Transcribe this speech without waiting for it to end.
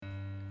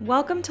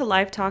Welcome to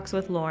Life Talks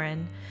with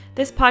Lauren.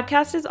 This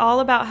podcast is all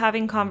about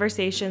having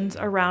conversations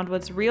around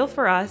what's real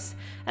for us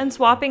and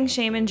swapping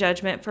shame and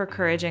judgment for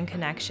courage and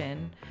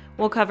connection.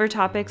 We'll cover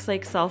topics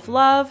like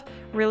self-love,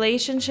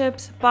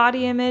 relationships,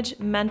 body image,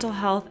 mental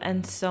health,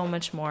 and so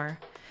much more.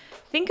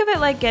 Think of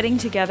it like getting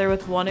together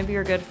with one of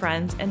your good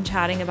friends and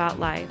chatting about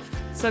life.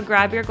 So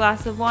grab your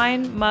glass of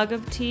wine, mug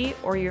of tea,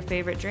 or your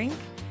favorite drink,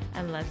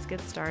 and let's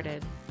get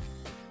started.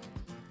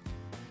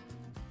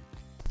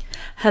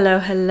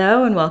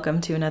 Hello, and welcome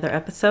to another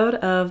episode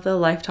of the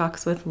Life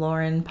Talks with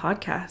Lauren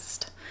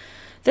podcast.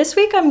 This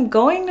week I'm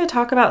going to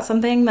talk about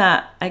something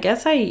that I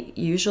guess I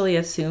usually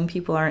assume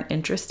people aren't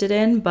interested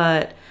in,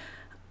 but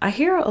I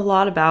hear a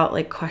lot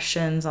about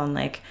questions on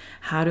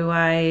how do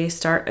I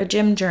start a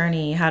gym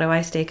journey? How do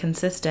I stay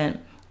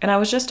consistent? And I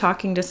was just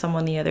talking to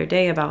someone the other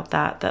day about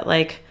that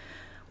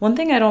one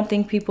thing I don't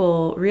think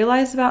people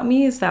realize about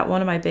me is that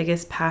one of my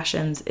biggest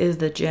passions is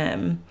the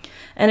gym.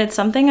 And it's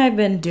something I've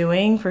been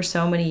doing for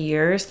so many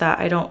years that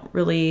I don't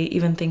really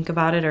even think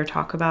about it or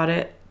talk about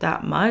it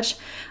that much.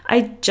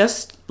 I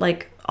just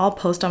I'll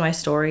post on my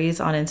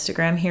stories on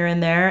Instagram here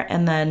and there.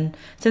 And then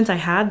since I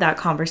had that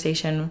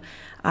conversation,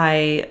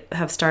 I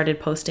have started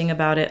posting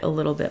about it a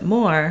little bit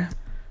more.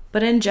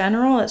 But in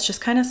general, it's just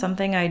kind of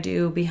something I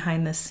do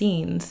behind the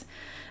scenes.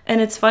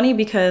 And it's funny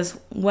because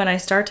when I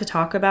start to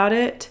talk about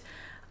it,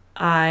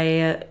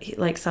 I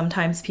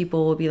sometimes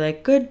people will be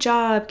like, good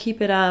job,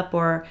 keep it up.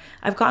 Or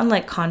I've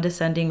gotten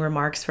condescending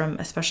remarks from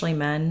especially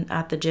men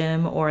at the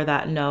gym or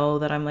that know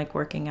that I'm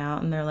working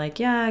out, and they're like,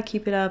 yeah,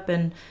 keep it up.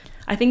 And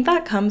I think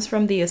that comes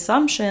from the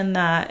assumption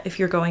that if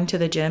you're going to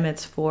the gym,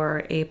 it's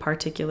for a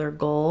particular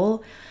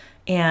goal,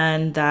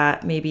 and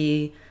that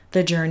maybe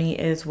the journey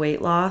is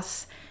weight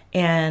loss,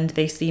 and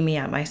they see me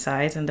at my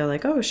size and they're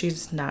like, oh,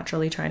 she's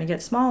naturally trying to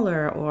get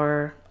smaller,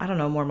 or I don't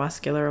know, more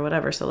muscular or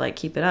whatever, so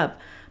keep it up.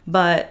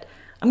 But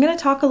I'm going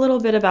to talk a little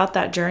bit about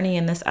that journey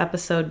in this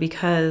episode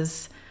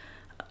because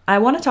I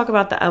want to talk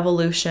about the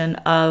evolution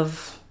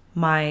of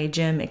my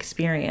gym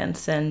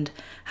experience and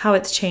how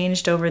it's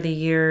changed over the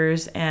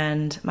years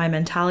and my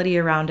mentality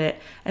around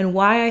it, and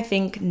why I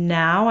think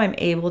now I'm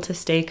able to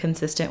stay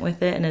consistent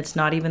with it and it's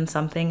not even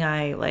something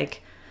I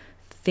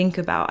think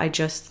about. I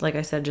just, like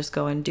I said, just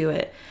go and do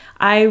it.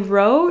 I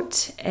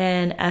wrote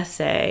an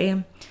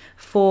essay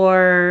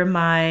for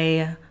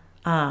my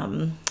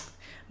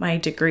my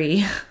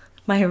degree,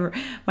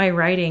 my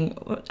writing.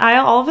 I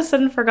all of a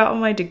sudden forgot what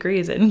my degree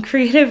is in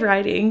creative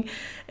writing.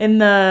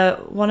 In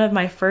one of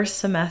my first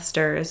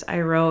semesters,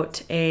 I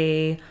wrote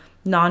a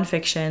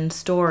nonfiction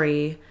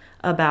story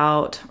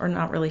about, or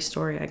not really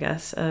story, I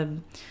guess,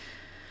 an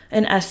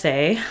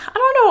essay. I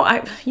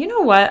don't know. You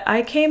know what?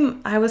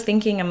 I was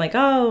thinking, I'm like,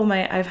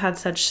 I've had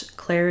such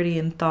clarity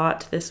and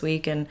thought this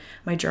week and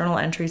my journal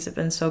entries have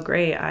been so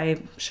great.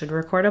 I should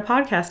record a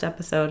podcast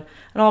episode.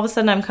 And all of a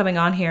sudden I'm coming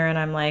on here and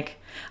I'm like,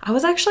 I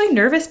was actually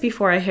nervous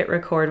before I hit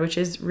record, which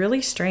is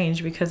really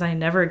strange because I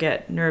never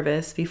get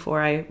nervous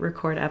before I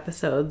record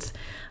episodes.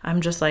 I'm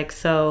just I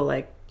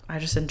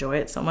just enjoy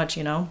it so much,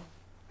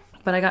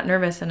 But I got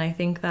nervous, and I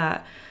think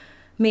that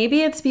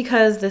maybe it's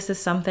because this is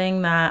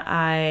something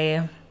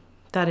that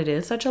it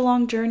is such a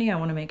long journey. I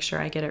want to make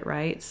sure I get it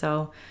right.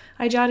 So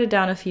I jotted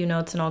down a few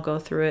notes and I'll go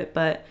through it.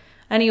 But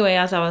anyway,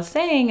 as I was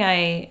saying,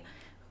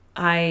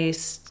 I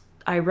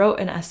wrote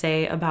an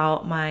essay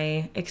about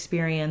my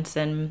experience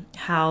and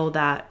how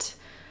that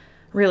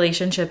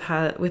relationship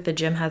with the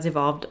gym has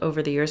evolved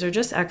over the years, or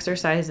just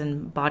exercise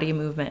and body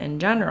movement in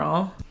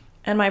general.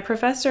 And my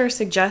professor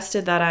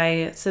suggested that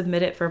I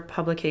submit it for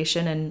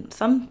publication in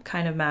some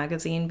kind of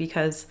magazine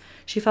because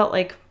she felt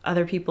like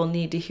other people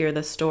need to hear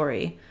the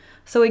story.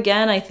 So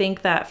again, I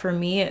think that for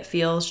me, it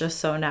feels just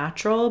so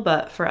natural,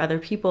 but for other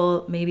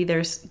people, maybe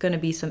there's going to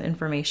be some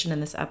information in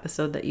this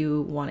episode that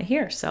you want to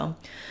hear. So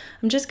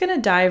I'm just going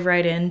to dive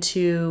right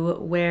into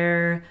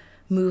where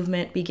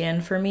movement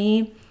began for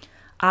me.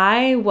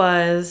 I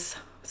was,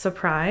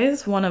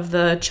 surprise, one of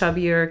the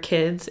chubbier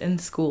kids in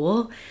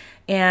school,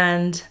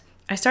 and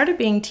I started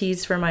being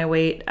teased for my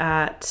weight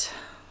at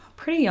a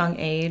pretty young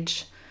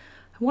age.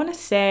 I want to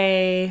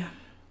say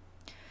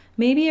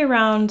maybe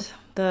around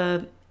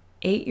the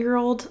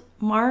 8-year-old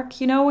mark,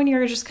 when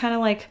you're just kind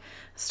of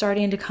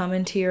starting to come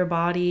into your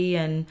body.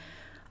 And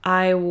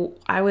I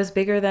was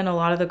bigger than a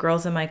lot of the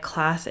girls in my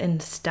class in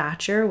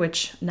stature,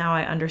 which now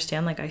I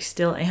understand, I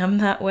still am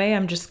that way.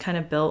 I'm just kind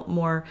of built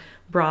more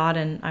broad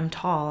and I'm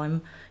tall.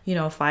 I'm,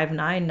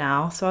 5'9"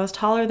 now. So I was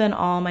taller than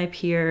all my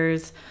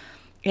peers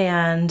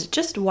and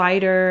just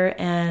wider.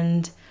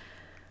 And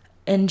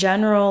in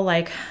general,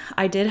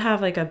 I did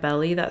have a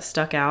belly that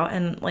stuck out,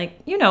 and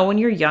when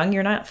you're young,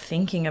 you're not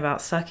thinking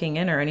about sucking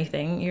in or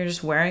anything. You're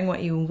just wearing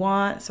what you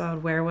want. So I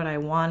would wear what I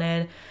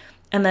wanted.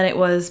 And then it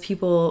was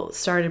people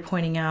started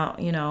pointing out,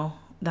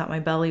 that my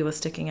belly was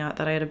sticking out,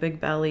 that I had a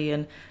big belly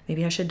and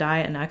maybe I should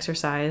diet and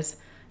exercise.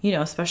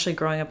 Especially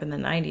growing up in the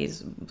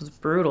 90s, it was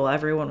brutal.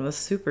 Everyone was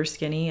super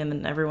skinny, and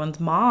then everyone's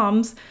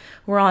moms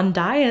were on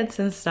diets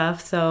and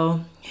stuff.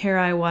 So here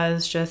I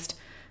was just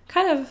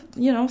kind of,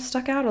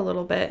 stuck out a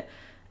little bit.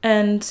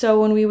 And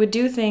so when we would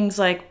do things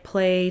like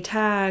play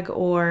tag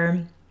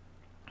or,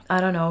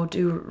 I don't know,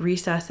 do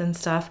recess and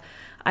stuff,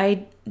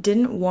 I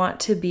didn't want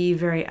to be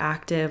very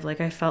active.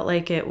 Like I felt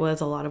like it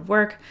was a lot of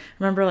work. I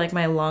remember like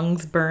my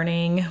lungs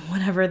burning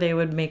whenever they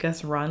would make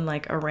us run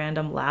like a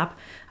random lap.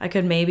 I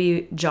could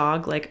maybe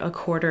jog like a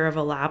quarter of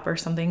a lap or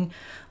something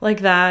like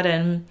that.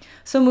 And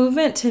so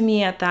movement to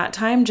me at that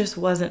time just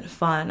wasn't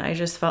fun. I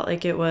just felt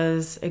like it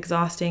was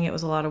exhausting. It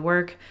was a lot of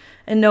work.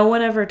 And no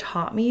one ever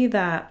taught me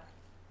that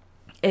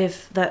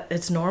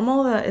it's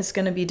normal, that it's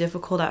going to be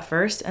difficult at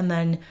first, and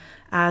then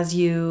as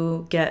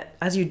you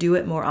do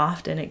it more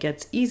often, it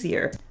gets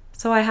easier.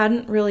 So I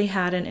hadn't really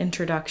had an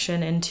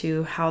introduction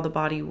into how the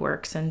body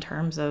works in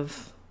terms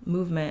of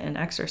movement and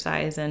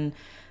exercise and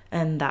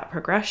that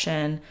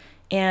progression.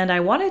 And I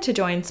wanted to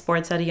join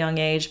sports at a young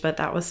age, but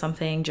that was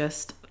something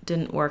just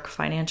didn't work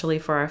financially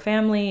for our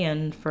family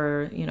and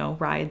for,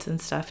 rides and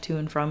stuff to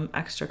and from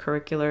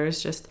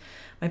extracurriculars. Just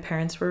my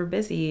parents were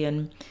busy,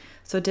 and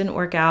so it didn't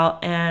work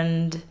out.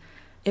 And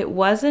it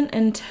wasn't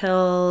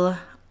until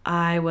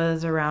I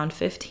was around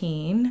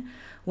 15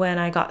 when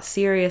I got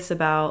serious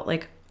about,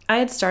 like, I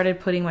had started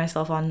putting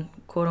myself on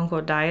quote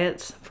unquote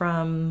diets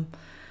from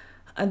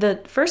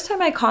the first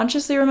time I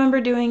consciously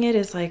remember doing it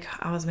is like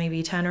I was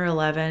maybe 10 or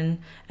 11,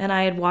 and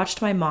I had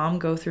watched my mom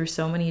go through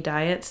so many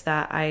diets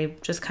that I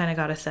just kind of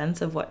got a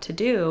sense of what to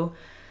do.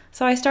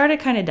 So I started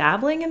kind of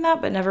dabbling in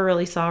that, but never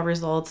really saw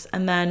results.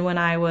 And then when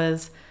I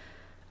was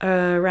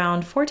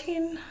around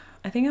 14,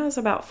 I think I was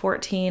about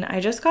 14, I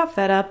just got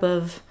fed up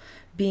of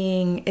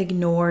being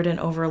ignored and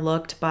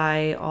overlooked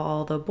by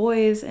all the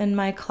boys in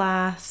my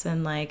class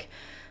and like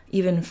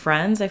even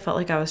friends. I felt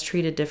like I was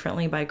treated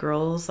differently by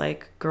girls.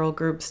 Like girl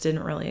groups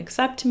didn't really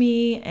accept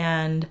me.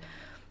 And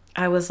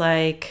I was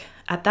like,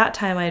 at that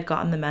time I had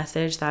gotten the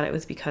message that it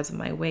was because of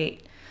my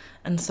weight.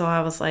 And so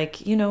I was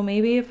like,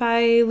 maybe if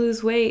I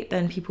lose weight,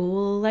 then people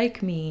will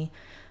like me.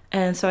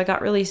 And so I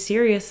got really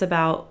serious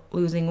about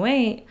losing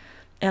weight.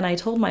 And I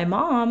told my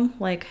mom,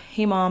 like,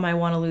 hey, Mom, I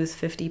want to lose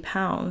 50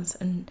 pounds.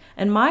 And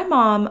my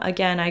mom,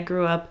 again, I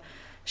grew up,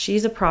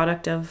 she's a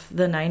product of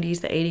the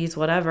 90s, the 80s,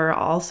 whatever,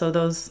 also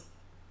those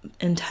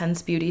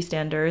intense beauty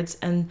standards.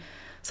 And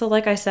so,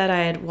 like I said,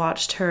 I had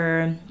watched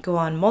her go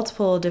on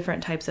multiple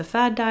different types of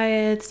fad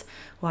diets,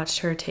 watched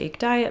her take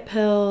diet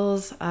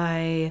pills.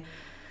 I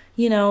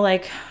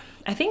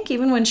think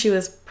even when she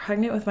was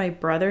pregnant with my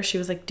brother, she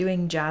was like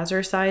doing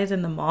jazzercise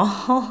in the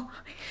mall,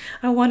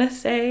 I want to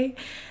say.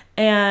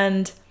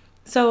 And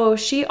so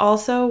she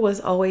also was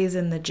always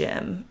in the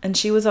gym, and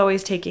she was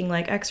always taking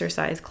like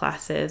exercise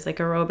classes, like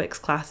aerobics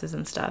classes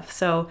and stuff.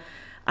 So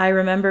I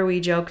remember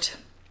we joked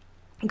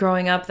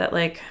growing up that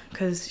like,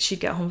 because she'd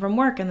get home from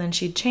work and then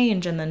she'd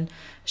change and then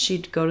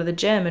she'd go to the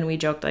gym, and we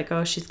joked like,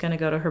 oh, she's going to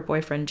go to her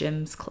boyfriend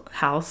Jim's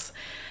house.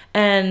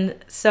 And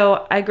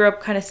so I grew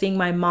up kind of seeing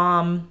my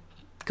mom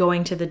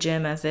going to the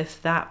gym as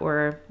if that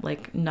were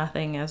like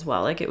nothing as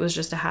well. Like it was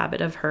just a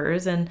habit of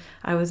hers, and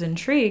I was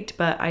intrigued,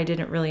 but I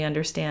didn't really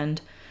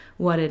understand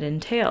what it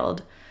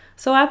entailed.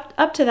 So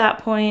up to that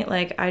point,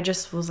 like I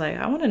just was like,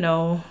 I want to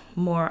know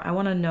more. I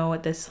want to know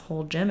what this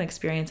whole gym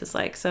experience is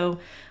like. So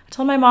I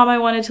told my mom I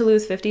wanted to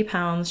lose 50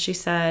 pounds. She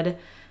said,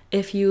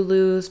 if you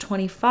lose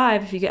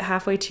 25, if you get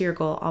halfway to your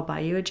goal, I'll buy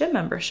you a gym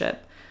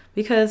membership.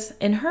 Because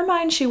in her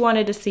mind, she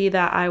wanted to see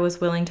that I was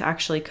willing to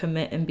actually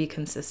commit and be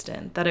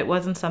consistent, that it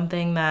wasn't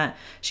something that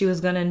she was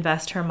going to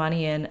invest her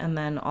money in and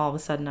then all of a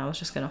sudden I was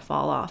just going to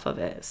fall off of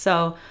it.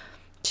 So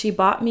she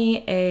bought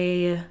me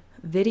a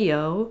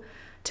video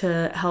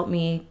to help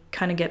me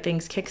kind of get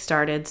things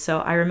kickstarted. So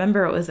I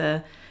remember it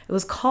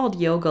was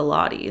called Yoga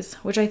Lattes,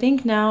 which I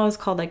think now is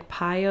called like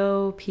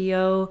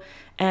P.O.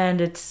 And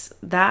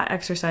that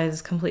exercise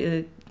is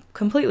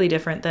completely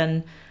different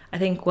than I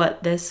think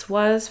what this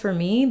was for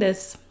me.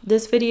 This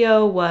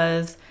video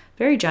was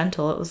very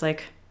gentle. It was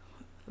like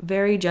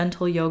very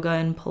gentle yoga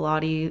and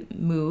Pilates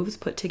moves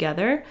put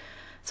together.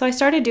 So I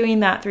started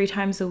doing that 3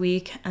 times a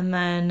week, and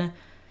then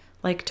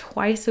like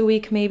twice a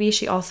week maybe.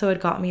 She also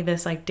had got me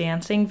this like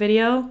dancing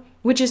video,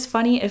 which is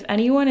funny. If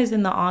anyone is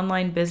in the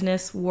online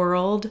business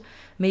world,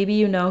 maybe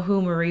you know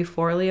who Marie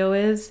Forleo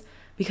is,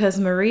 because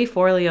Marie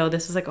Forleo,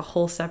 this is like a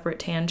whole separate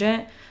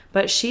tangent,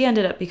 but she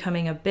ended up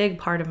becoming a big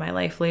part of my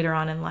life later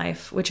on in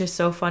life, which is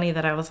so funny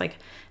that I was like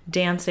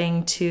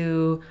dancing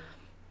to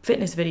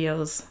fitness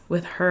videos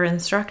with her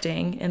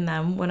instructing in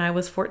them when I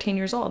was 14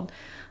 years old.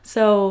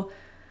 So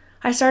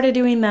I started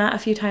doing that a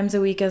few times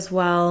a week as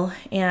well.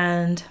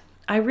 And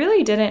I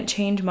really didn't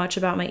change much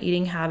about my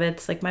eating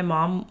habits. Like my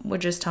mom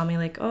would just tell me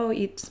like, oh,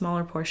 eat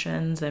smaller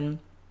portions, and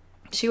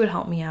she would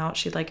help me out.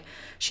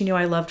 She knew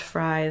I loved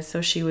fries,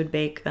 so she would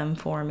bake them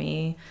for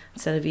me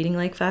instead of eating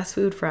like fast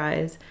food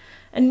fries.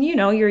 And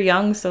you're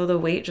young, so the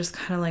weight just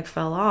kind of like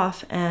fell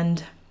off.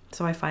 And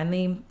so I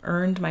finally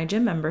earned my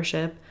gym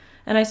membership,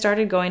 and I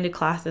started going to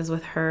classes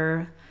with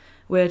her,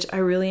 which I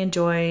really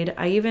enjoyed.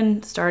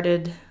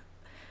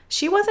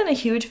 She wasn't a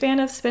huge fan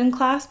of spin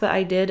class, but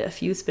I did a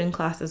few spin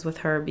classes with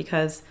her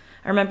because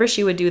I remember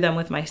she would do them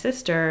with my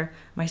sister.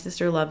 My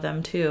sister loved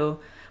them too.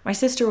 my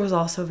sister was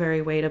also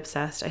very weight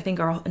obsessed. I think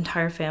our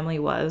entire family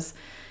was.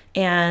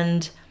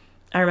 And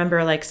I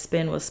remember like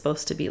spin was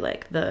supposed to be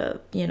like the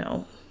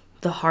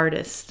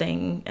hardest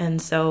thing.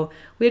 And so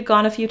we had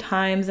gone a few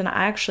times, and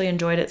I actually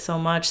enjoyed it so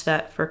much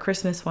that for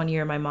Christmas one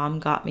year, my mom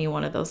got me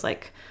one of those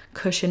like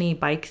cushiony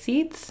bike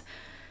seats.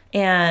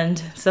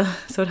 And so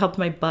it helped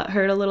my butt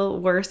hurt a little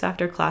worse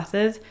after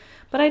classes,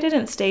 but I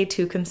didn't stay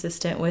too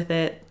consistent with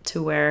it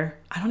to where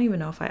I don't even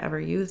know if I ever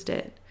used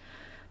it.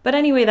 But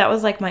anyway, that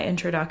was like my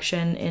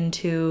introduction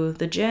into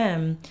the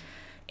gym.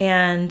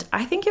 And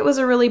I think it was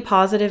a really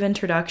positive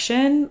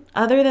introduction,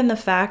 other than the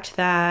fact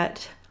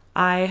that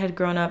I had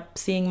grown up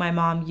seeing my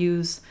mom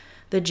use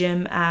the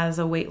gym as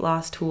a weight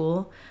loss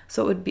tool.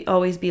 So it would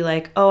always be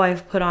like, oh,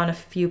 I've put on a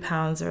few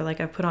pounds, or like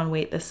I've put on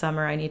weight this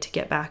summer, I need to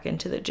get back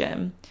into the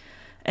gym.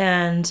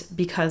 And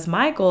because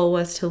my goal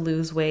was to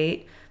lose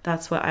weight,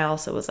 that's what I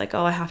also was like,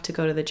 oh, I have to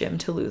go to the gym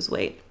to lose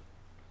weight.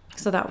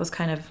 So that was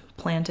kind of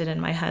planted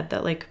in my head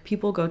that like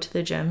people go to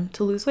the gym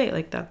to lose weight.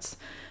 Like that's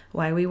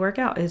why we work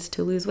out, is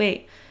to lose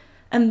weight.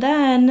 And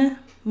then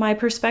my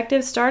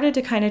perspective started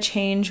to kind of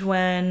change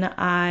when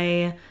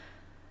I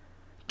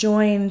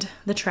joined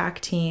the track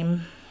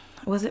team.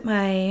 Was it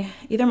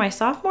either my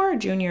sophomore or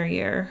junior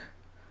year?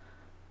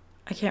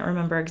 I can't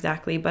remember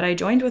exactly, but I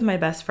joined with my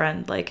best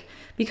friend, like,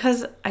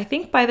 because I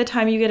think by the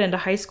time you get into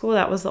high school,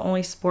 that was the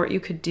only sport you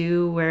could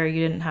do where you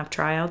didn't have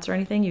tryouts or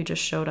anything. You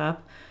just showed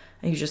up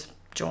and you just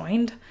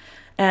joined.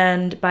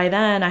 And by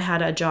then I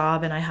had a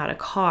job and I had a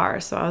car,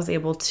 so I was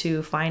able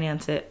to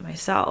finance it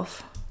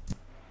myself.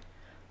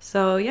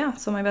 So yeah,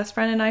 so my best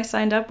friend and I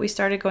signed up. We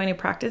started going to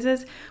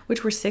practices,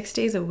 which were 6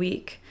 days a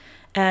week.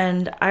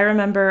 And I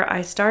remember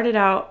I started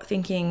out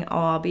thinking, oh,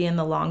 I'll be in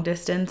the long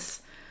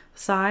distance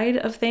side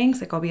of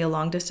things, like I'll be a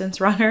long distance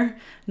runner,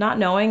 not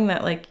knowing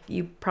that like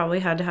you probably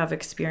had to have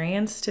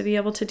experience to be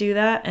able to do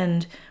that.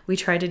 And we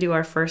tried to do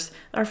our first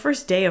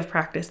day of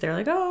practice. They're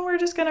like, oh, we're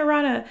just gonna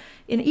run an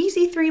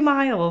easy 3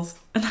 miles.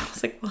 And I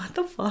was like, what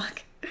the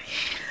fuck?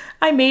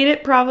 I made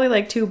it probably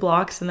like 2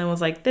 blocks and then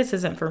was like, this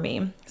isn't for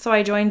me. So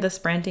I joined the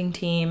sprinting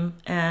team,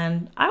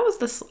 and I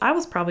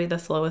was probably the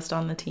slowest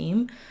on the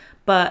team,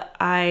 but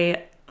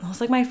it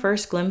was like my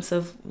first glimpse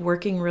of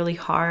working really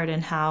hard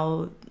and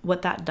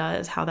what that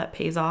does, how that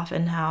pays off,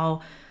 and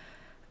how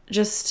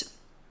just,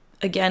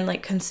 again,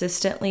 like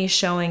consistently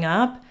showing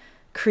up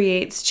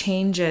creates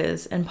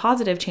changes and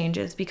positive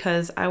changes,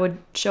 because I would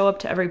show up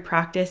to every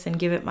practice and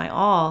give it my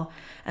all.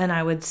 And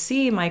I would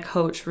see my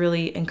coach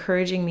really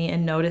encouraging me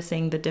and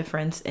noticing the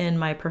difference in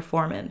my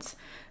performance.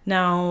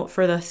 Now,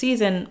 for the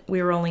season,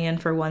 we were only in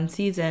for 1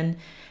 season,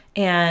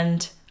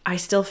 and I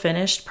still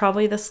finished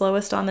probably the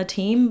slowest on the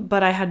team,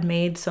 but I had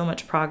made so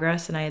much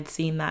progress and I had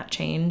seen that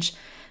change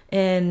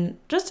in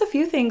just a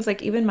few things,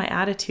 like even my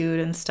attitude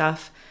and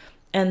stuff.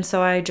 And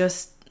so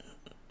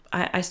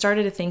I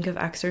started to think of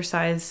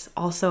exercise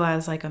also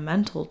as like a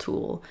mental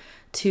tool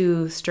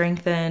to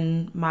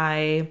strengthen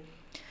my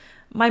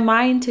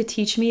mind, to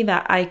teach me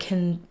that I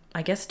can,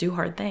 I guess, do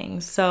hard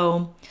things.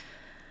 So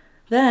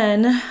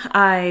then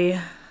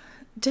I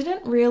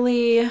didn't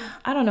really,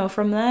 I don't know,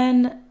 from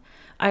then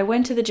I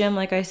went to the gym,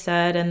 like I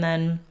said, and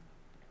then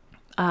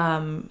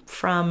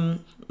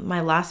from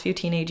my last few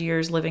teenage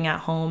years living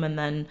at home, and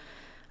then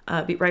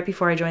right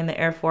before I joined the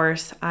Air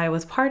Force, I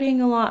was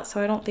partying a lot,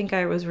 so I don't think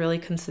I was really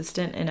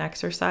consistent in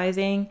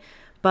exercising,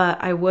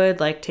 but I would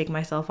like take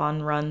myself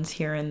on runs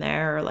here and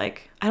there, or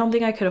like, I don't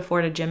think I could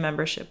afford a gym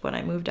membership when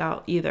I moved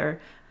out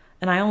either,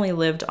 and I only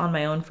lived on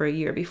my own for a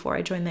year before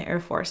I joined the Air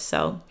Force,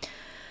 so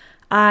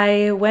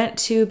I went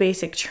to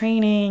basic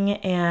training,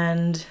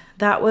 and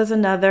that was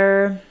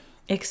another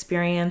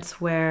experience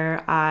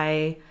where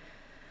I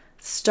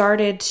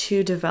started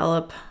to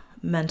develop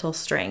mental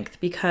strength,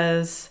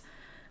 because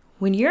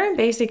when you're in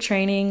basic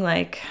training,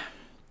 like,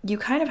 you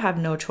kind of have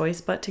no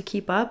choice but to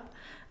keep up.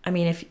 I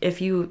mean,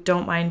 if you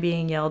don't mind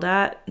being yelled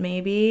at,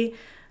 maybe,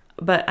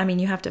 but I mean,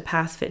 you have to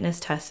pass fitness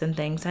tests and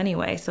things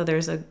anyway, so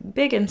there's a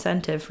big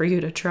incentive for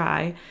you to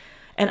try.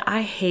 And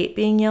I hate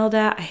being yelled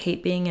at. I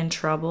hate being in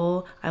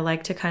trouble. I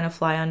like to kind of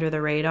fly under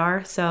the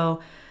radar.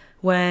 So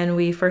when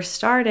we first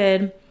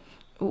started,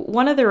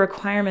 one of the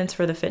requirements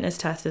for the fitness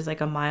test is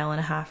like a 1.5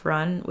 mile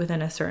run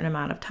within a certain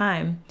amount of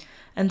time.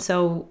 And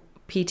so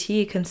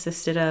PT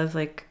consisted of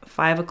like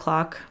 5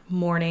 o'clock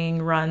morning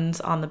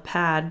runs on the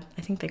pad.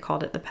 I think they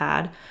called it the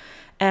pad.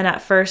 And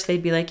at first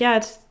they'd be like,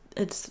 yeah,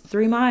 it's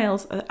 3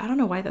 miles. I don't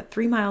know why that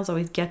 3 miles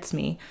always gets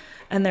me.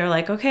 And they're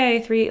like, okay,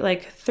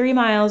 3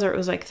 miles, or it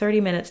was like 30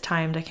 minutes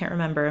timed. I can't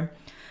remember.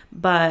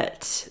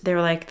 But they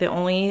were like, the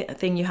only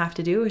thing you have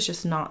to do is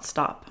just not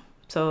stop.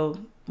 So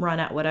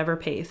run at whatever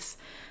pace.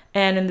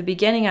 And in the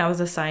beginning, I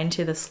was assigned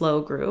to the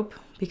slow group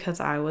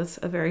because I was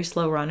a very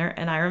slow runner.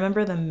 And I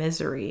remember the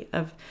misery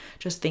of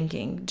just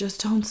thinking,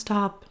 just don't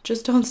stop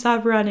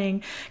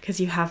running, because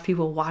you have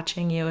people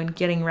watching you and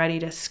getting ready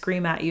to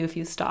scream at you if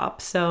you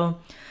stop. So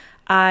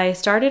I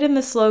started in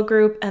the slow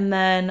group, and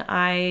then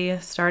I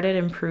started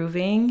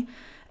improving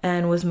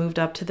and was moved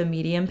up to the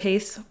medium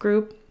pace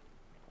group.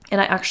 And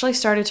I actually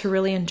started to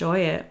really enjoy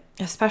it.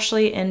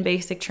 especially in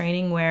basic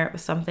training where it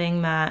was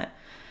something that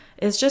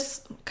is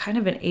just kind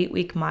of an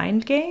 8-week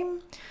mind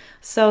game.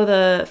 So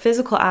the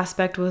physical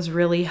aspect was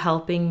really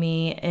helping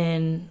me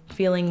in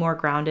feeling more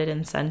grounded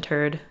and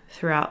centered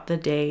throughout the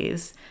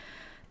days.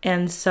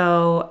 And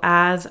so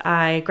as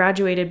I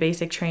graduated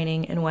basic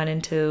training and went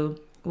into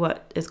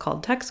what is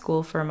called tech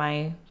school for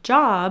my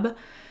job,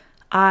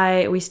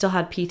 we still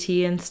had PT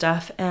and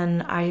stuff,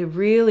 and I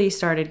really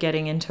started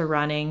getting into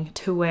running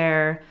to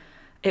where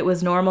it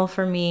was normal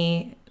for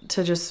me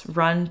to just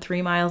run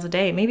 3 miles a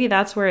day. Maybe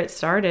that's where it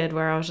started,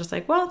 where I was just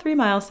like, well, 3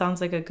 miles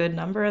sounds like a good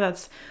number.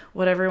 That's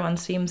what everyone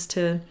seems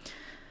to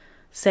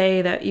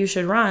say that you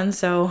should run.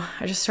 So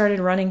I just started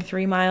running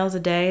 3 miles a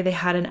day. They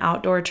had an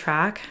outdoor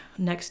track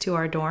next to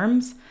our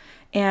dorms,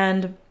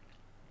 and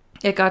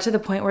it got to the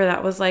point where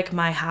that was like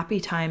my happy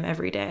time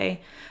every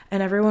day.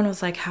 And everyone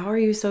was like, how are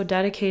you so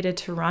dedicated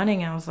to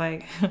running? I was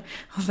like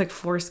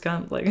Forrest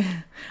Gump, like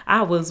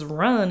I was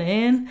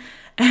running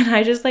and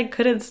I just like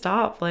couldn't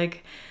stop.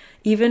 Like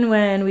even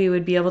when we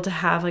would be able to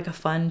have like a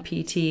fun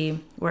PT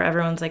where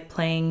everyone's like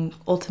playing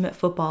ultimate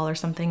football or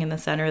something in the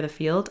center of the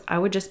field, I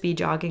would just be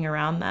jogging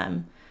around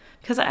them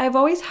because I've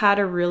always had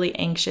a really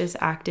anxious,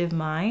 active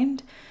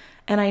mind.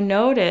 And I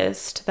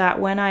noticed that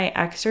when I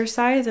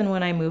exercise and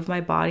when I move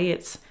my body,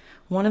 it's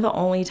one of the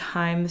only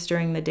times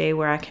during the day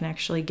where I can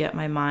actually get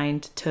my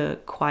mind to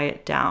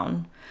quiet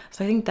down.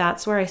 So I think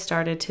that's where I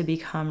started to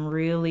become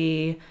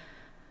really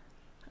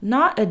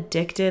not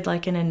addicted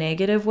like in a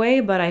negative way,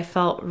 but I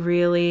felt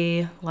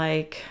really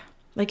like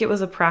it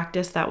was a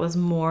practice that was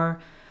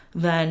more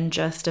than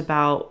just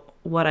about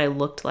what I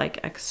looked like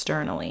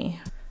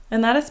externally.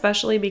 And that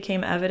especially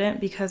became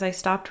evident because I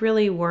stopped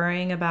really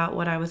worrying about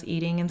what I was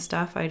eating and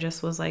stuff. I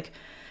just was like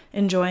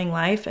enjoying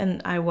life,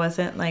 and I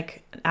wasn't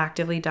like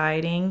actively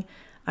dieting.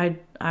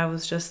 I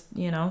was just,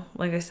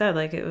 like I said,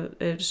 like it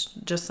was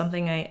just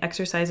something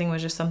exercising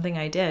was just something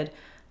I did.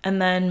 And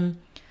then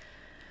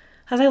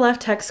as I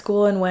left tech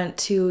school and went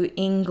to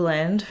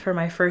England for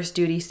my first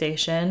duty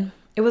station,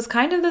 it was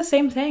kind of the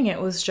same thing. It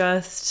was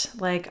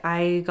just like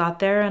I got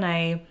there and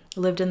I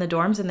lived in the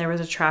dorms and there was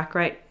a track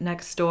right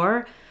next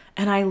door.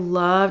 And I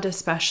loved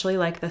especially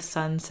like the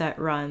sunset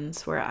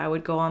runs where I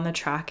would go on the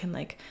track and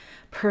like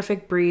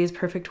perfect breeze,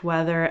 perfect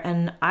weather.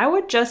 And I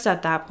would just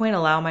at that point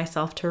allow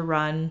myself to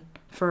run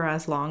for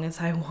as long as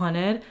I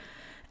wanted.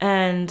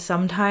 And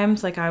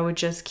sometimes like I would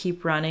just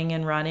keep running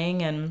and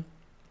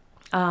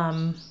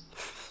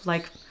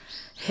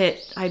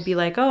I'd be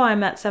like, oh,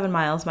 I'm at 7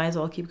 miles, might as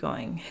well keep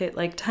going. Hit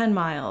like 10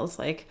 miles.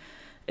 Like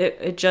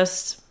it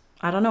just,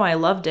 I don't know, I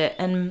loved it.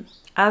 And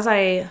as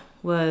I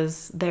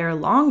was there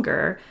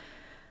longer,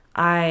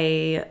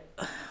 I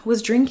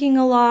was drinking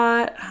a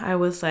lot. I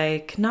was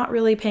like not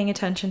really paying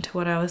attention to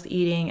what I was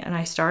eating, and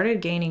I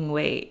started gaining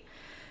weight.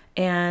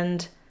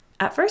 And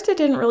at first it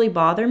didn't really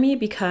bother me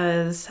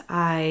because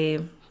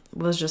I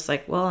was just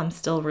like, well, I'm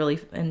still really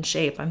in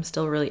shape. I'm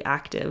still really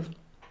active.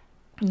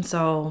 And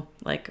so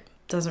like,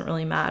 doesn't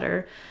really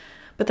matter.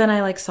 But then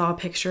I like saw a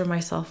picture of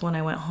myself when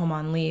I went home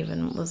on leave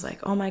and was like,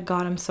 oh my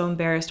God, I'm so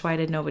embarrassed. Why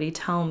did nobody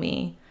tell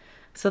me?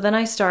 So then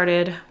I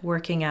started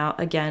working out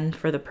again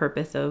for the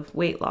purpose of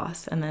weight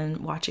loss and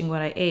then watching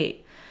what I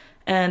ate.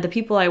 And the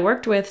people I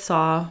worked with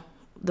saw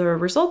the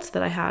results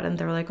that I had and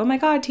they were like, oh my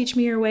God, teach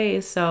me your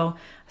ways. So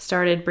I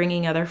started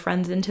bringing other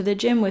friends into the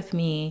gym with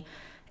me.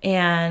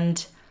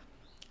 And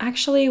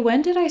actually,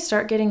 when did I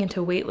start getting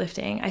into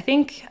weightlifting? I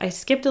think I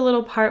skipped a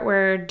little part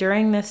where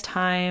during this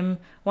time,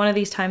 one of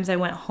these times I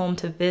went home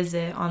to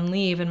visit on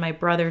leave and my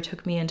brother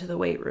took me into the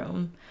weight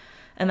room.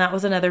 And that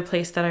was another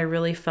place that I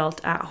really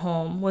felt at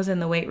home, was in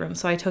the weight room.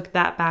 So I took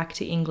that back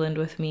to England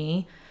with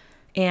me.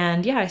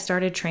 And yeah, I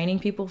started training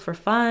people for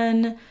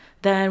fun.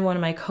 Then one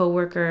of my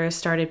coworkers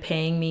started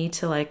paying me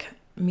to like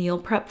meal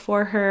prep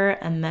for her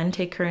and then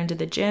take her into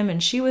the gym,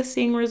 and she was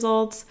seeing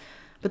results.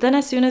 But then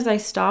as soon as I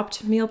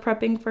stopped meal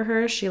prepping for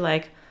her, she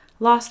like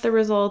lost the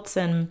results.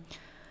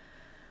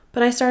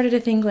 But I started to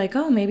think like,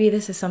 oh, maybe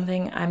this is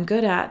something I'm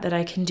good at that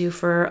I can do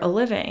for a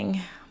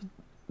living.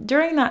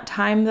 During that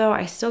time, though,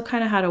 I still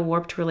kind of had a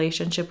warped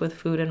relationship with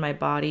food and my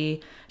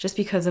body just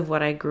because of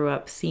what I grew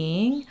up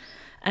seeing.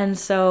 And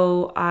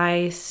so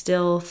I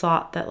still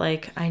thought that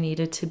like I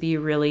needed to be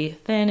really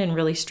thin and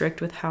really strict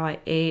with how I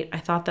ate. I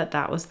thought that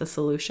that was the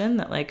solution,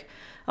 that like,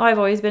 oh, I've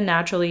always been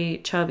naturally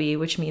chubby,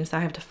 which means that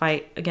I have to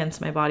fight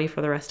against my body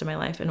for the rest of my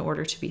life in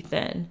order to be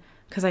thin.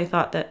 Because I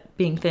thought that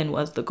being thin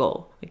was the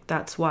goal. Like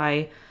that's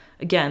why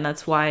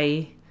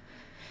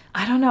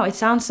I don't know, it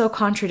sounds so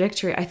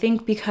contradictory. I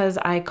think because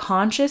I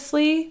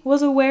consciously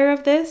was aware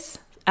of this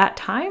at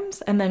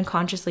times and then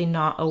consciously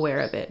not aware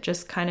of it,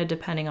 just kind of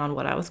depending on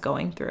what I was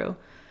going through.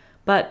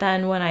 But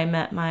then when I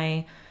met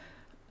my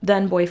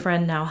then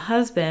boyfriend, now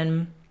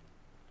husband,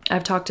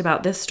 I've talked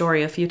about this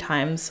story a few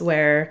times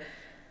where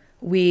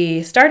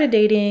we started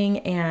dating,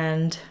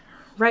 and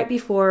right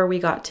before we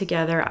got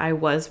together, I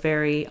was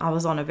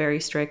on a very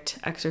strict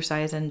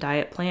exercise and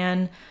diet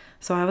plan.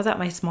 So I was at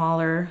my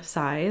smaller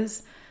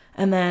size.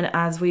 And then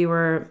as we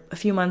were a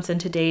few months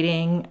into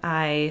dating,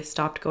 I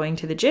stopped going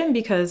to the gym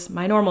because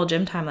my normal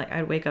gym time, like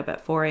I'd wake up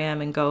at 4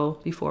 a.m. and go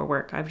before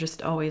work. I've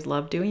just always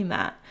loved doing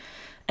that.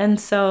 And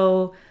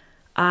so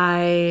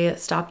I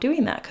stopped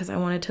doing that because I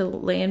wanted to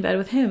lay in bed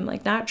with him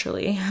like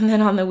naturally. And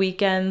then on the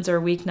weekends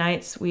or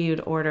weeknights, we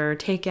would order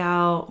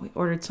takeout. We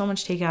ordered so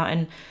much takeout,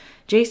 and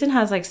Jason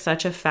has like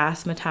such a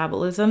fast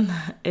metabolism.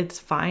 It's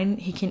fine.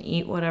 He can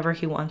eat whatever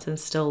he wants and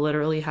still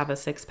literally have a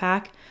six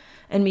pack.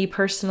 And me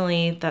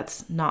personally,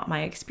 that's not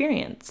my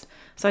experience.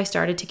 So I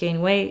started to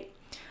gain weight.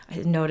 I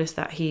noticed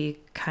that he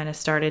kind of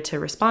started to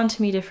respond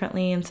to me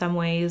differently in some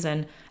ways,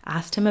 and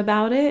asked him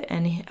about it.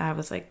 And I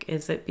was like,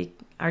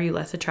 are you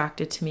less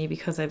attracted to me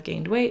because I've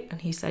gained weight?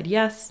 And he said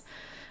yes.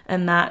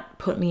 And that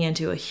put me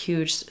into a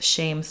huge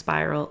shame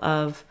spiral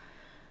of,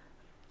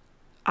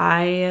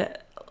 I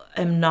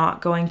am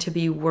not going to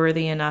be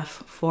worthy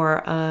enough for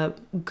a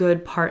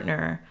good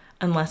partner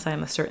unless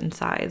I'm a certain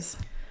size.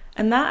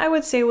 And that, I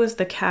would say, was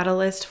the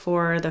catalyst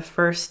for the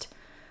first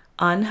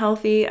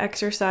unhealthy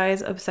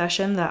exercise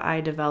obsession that I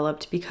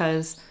developed,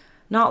 because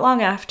not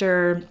long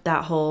after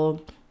that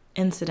whole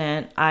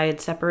incident, I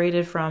had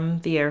separated from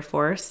the Air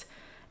Force,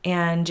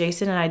 and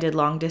Jason and I did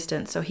long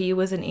distance. So he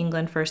was in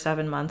England for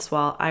 7 months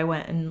while I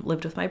went and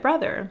lived with my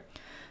brother.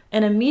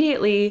 And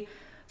immediately,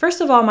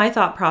 first of all, my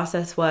thought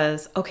process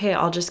was, okay,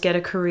 I'll just get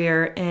a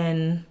career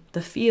in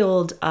the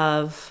field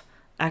of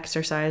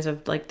exercise,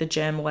 of like the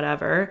gym,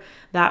 whatever.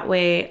 That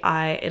way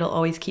it'll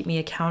always keep me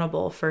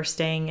accountable for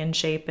staying in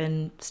shape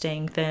and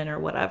staying thin or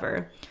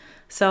whatever.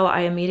 So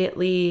I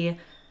immediately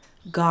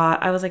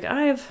I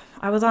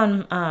was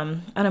on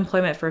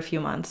unemployment for a few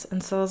months.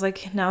 And so I was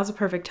like, now's the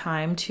perfect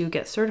time to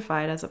get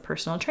certified as a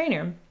personal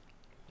trainer.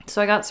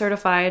 So I got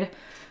certified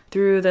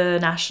through the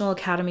National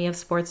Academy of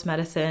Sports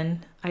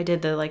Medicine. I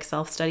did the like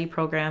self-study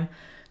program.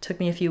 Took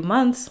me a few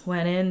months,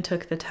 went in,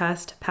 took the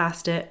test,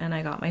 passed it, and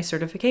I got my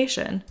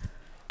certification.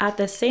 At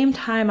the same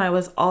time, I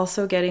was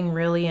also getting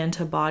really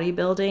into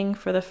bodybuilding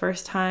for the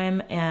first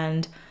time,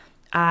 and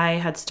I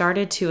had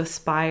started to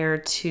aspire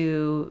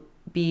to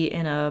be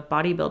in a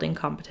bodybuilding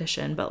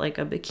competition, but like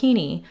a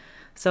bikini.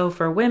 So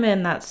for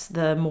women, that's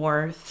the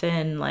more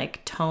thin,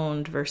 like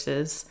toned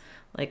versus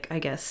like, I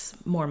guess,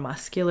 more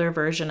muscular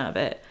version of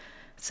it.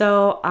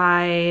 So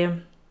I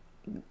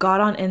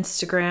got on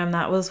Instagram.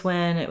 That was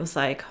when it was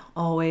like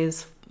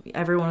always,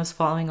 everyone was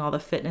following all the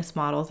fitness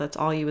models. That's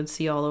all you would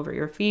see all over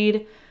your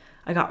feed.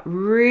 I got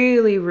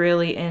really,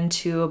 really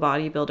into a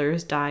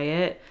bodybuilder's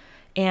diet,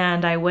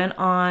 and I went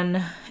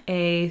on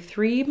a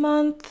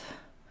 3-month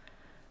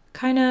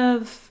kind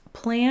of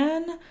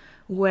plan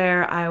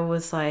where I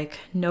was like,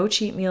 no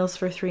cheat meals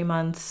for 3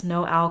 months,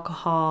 no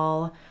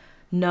alcohol,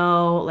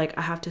 I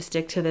have to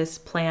stick to this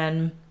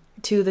plan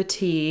to the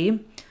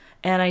T.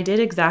 And I did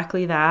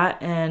exactly that,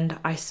 and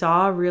I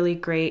saw really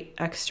great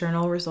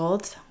external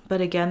results. But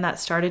again, that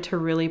started to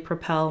really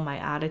propel my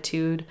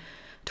attitude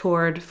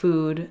toward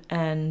food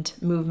and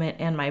movement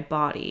and my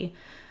body.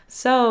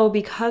 So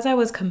because I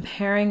was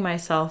comparing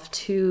myself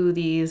to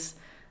these,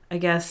 I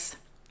guess,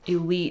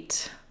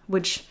 elite,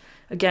 which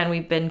again,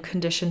 we've been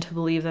conditioned to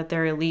believe that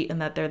they're elite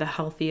and that they're the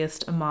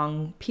healthiest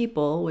among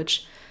people,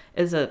 which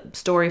is a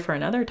story for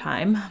another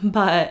time.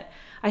 But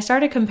I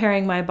started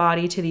comparing my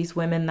body to these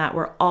women that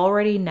were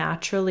already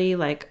naturally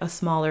like a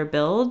smaller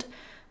build,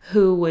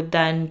 who would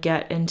then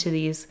get into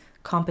these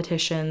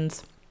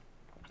competitions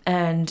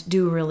and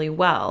do really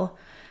well.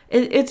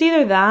 It's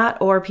either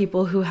that or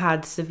people who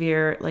had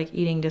severe like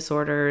eating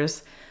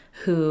disorders,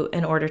 who,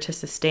 in order to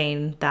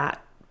sustain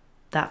that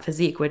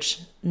physique, which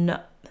no,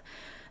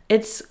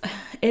 it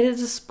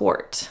is a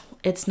sport.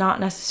 It's not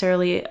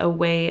necessarily a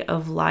way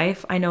of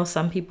life. I know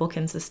some people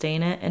can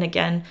sustain it. And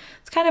again,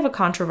 it's kind of a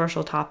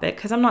controversial topic,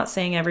 because I'm not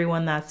saying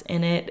everyone that's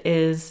in it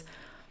is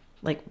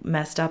like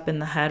messed up in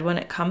the head when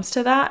it comes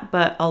to that,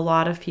 but a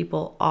lot of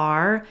people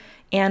are,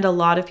 and a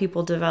lot of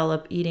people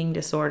develop eating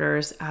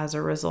disorders as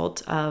a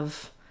result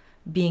of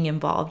being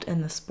involved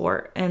in the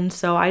sport. And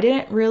so I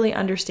didn't really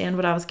understand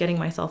what I was getting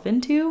myself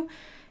into.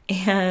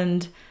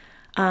 And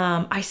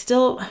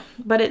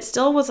but it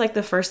still was like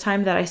the first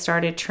time that I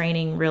started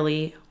training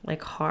really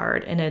like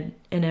hard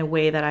in a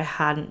way that I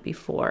hadn't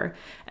before.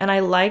 And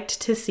I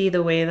liked to see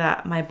the way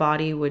that my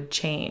body would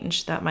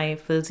change, that my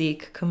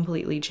physique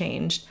completely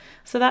changed.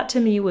 So that to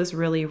me was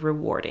really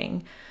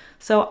rewarding.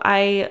 So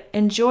I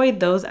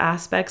enjoyed those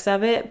aspects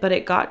of it, but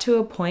it got to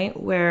a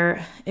point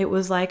where it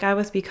was like I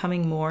was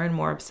becoming more and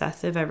more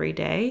obsessive every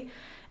day.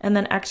 And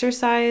then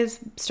exercise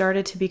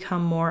started to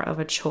become more of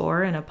a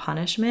chore and a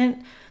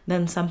punishment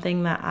than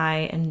something that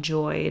I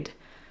enjoyed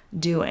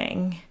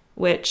doing,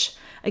 which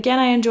again,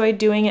 I enjoyed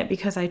doing it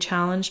because I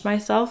challenged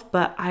myself,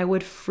 but I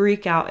would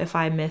freak out if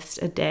I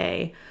missed a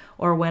day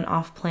or went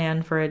off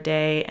plan for a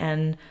day.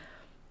 And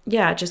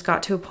yeah, it just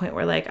got to a point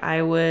where like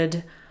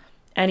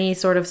any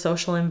sort of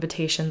social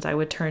invitations I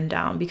would turn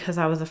down because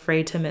I was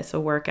afraid to miss a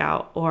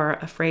workout or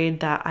afraid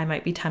that I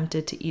might be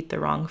tempted to eat the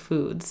wrong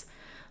foods.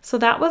 So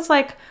that was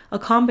like a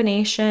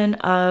combination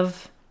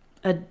of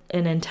an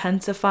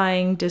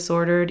intensifying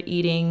disordered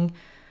eating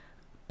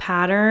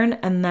pattern,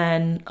 and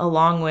then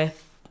along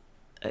with,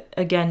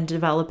 again,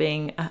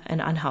 developing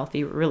an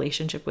unhealthy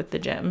relationship with the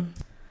gym.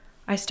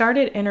 I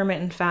started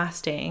intermittent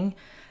fasting,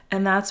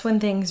 and that's when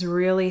things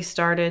really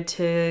started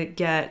to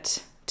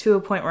get to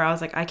a point where I was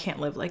like, I can't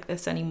live like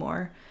this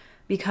anymore,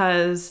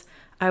 because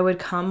I would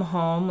come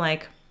home,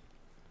 like,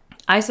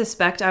 I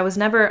suspect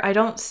I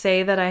don't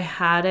say that I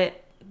had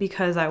it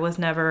because I was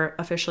never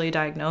officially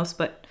diagnosed,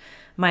 but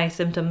my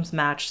symptoms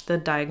matched the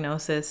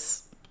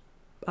diagnosis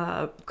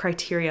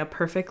criteria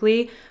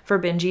perfectly for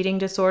binge eating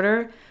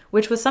disorder,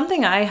 which was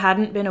something I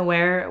hadn't been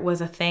aware was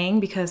a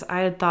thing, because I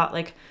had thought,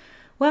 like,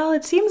 well,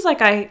 it seems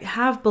like I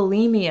have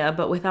bulimia,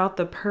 but without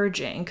the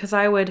purging, because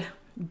I would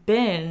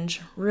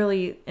binge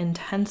really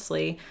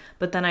intensely,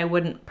 but then I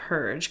wouldn't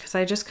purge because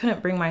I just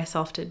couldn't bring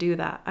myself to do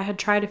that. I had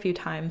tried a few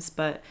times,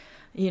 but,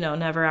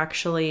 never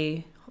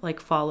actually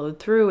like followed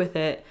through with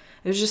it.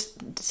 It was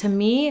just, to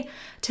me,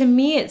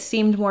 it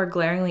seemed more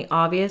glaringly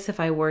obvious if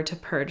I were to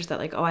purge that,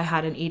 like, oh, I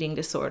had an eating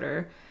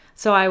disorder.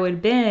 So I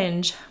would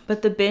binge,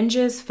 but the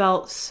binges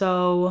felt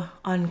so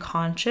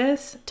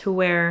unconscious to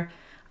where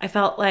I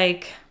felt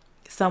like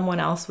someone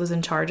else was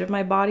in charge of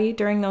my body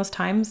during those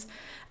times.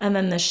 And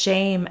then the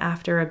shame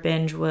after a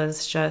binge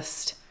was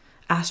just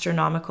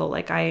astronomical.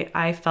 Like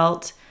I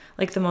felt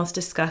like the most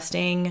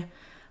disgusting.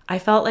 I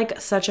felt like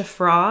such a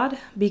fraud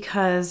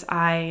because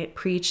I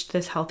preached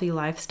this healthy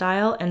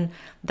lifestyle, and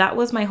that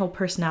was my whole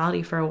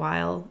personality for a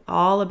while,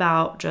 all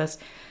about just,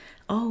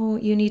 oh,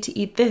 you need to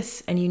eat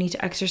this and you need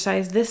to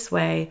exercise this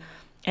way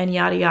and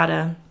yada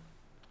yada.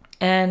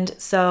 And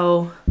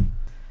so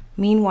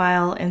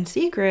meanwhile, in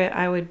secret,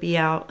 I would be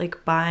out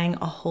like buying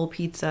a whole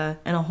pizza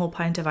and a whole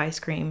pint of ice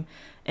cream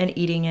and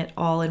eating it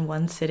all in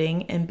one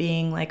sitting and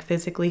being like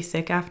physically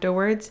sick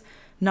afterwards,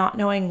 not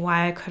knowing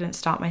why I couldn't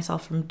stop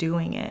myself from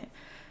doing it.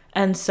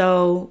 And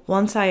so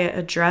once I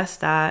addressed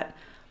that,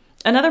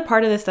 another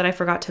part of this that I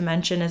forgot to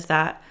mention is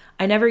that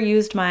I never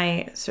used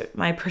my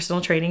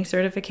personal training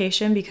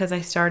certification, because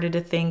I started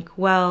to think,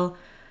 well,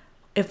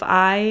 if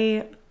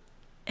I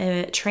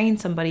train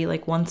somebody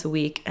like once a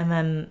week and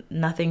then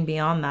nothing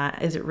beyond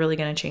that, is it really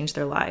going to change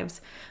their lives?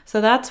 So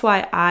that's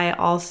why I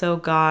also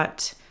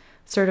got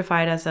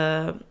certified as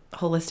a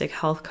holistic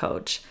health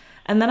coach.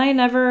 And then I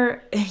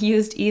never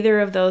used either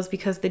of those,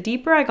 because the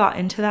deeper I got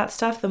into that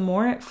stuff, the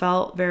more it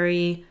felt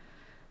very,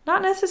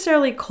 not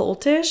necessarily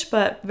cultish,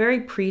 but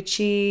very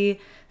preachy.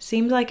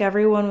 Seemed like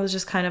everyone was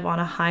just kind of on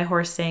a high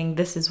horse saying,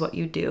 this is what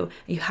you do.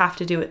 You have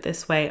to do it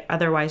this way,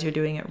 otherwise you're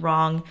doing it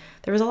wrong.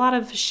 There was a lot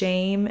of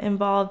shame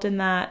involved in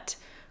that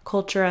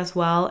culture as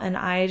well. And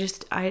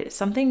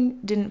something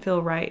didn't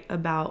feel right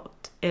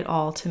about it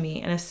all to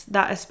me. And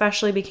that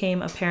especially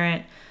became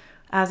apparent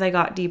as I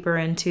got deeper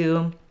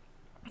into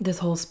this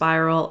whole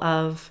spiral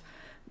of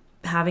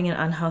having an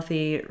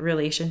unhealthy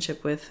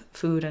relationship with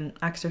food and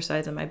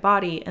exercise in my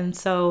body. And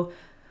so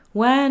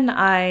when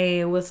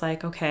I was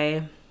like,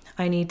 okay,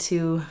 I need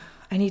to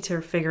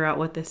figure out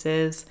what this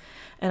is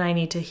and I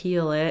need to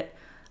heal it,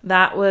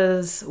 that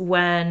was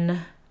around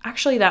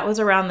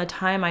the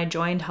time I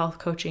joined health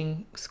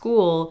coaching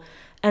school.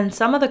 And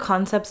some of the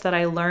concepts that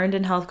I learned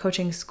in health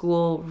coaching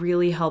school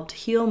really helped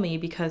heal me,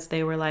 because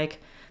they were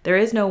like, there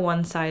is no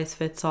one size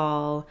fits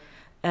all.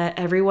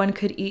 Everyone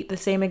could eat the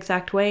same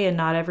exact way and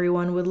not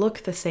everyone would look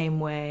the same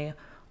way.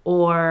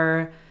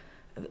 Or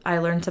I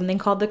learned something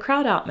called the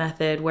crowd out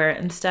method, where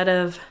instead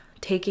of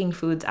taking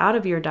foods out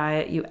of your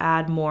diet, you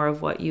add more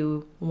of what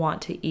you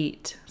want to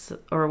eat,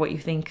 or what you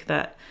think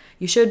that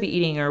you should be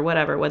eating, or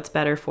what's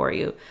better for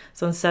you.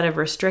 So instead of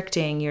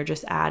restricting, you're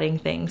just adding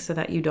things so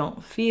that you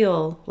don't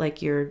feel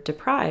like you're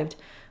deprived,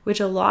 which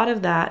a lot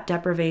of that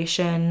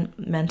deprivation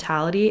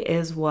mentality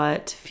is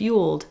what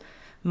fueled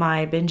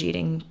my binge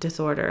eating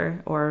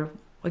disorder, or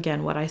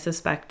again, what I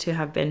suspect to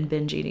have been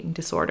binge eating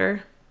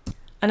disorder.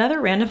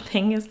 Another random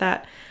thing is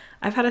that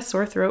I've had a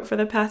sore throat for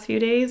the past few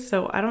days,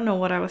 so I don't know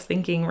what I was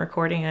thinking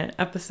recording an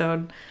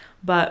episode,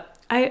 but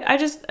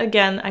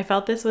I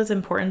felt this was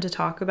important to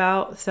talk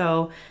about.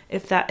 So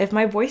if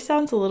my voice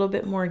sounds a little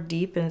bit more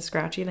deep and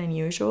scratchy than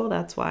usual,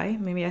 that's why.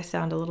 Maybe I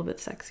sound a little bit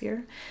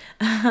sexier.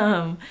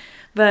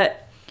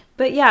 But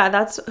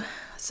yeah,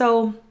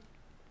 so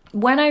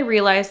when I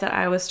realized that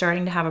I was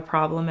starting to have a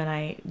problem and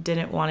I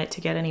didn't want it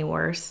to get any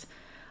worse,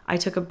 I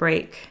took a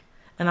break.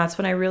 And that's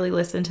when I really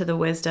listened to the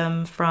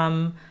wisdom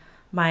from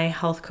my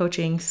health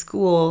coaching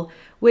school,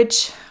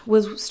 which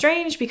was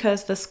strange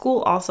because the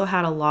school also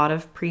had a lot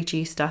of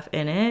preachy stuff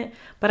in it.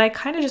 But I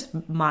kind of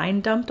just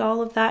mind dumped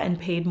all of that and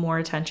paid more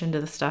attention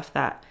to the stuff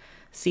that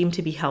seemed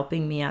to be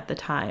helping me at the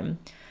time.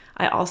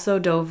 I also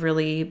dove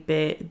really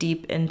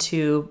deep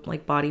into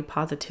like body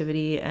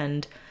positivity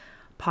and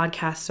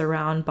podcasts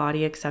around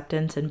body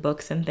acceptance and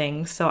books and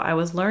things. So I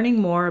was learning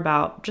more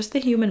about just the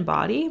human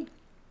body,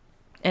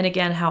 and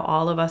again, how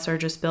all of us are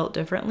just built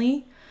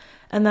differently.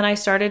 And then I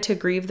started to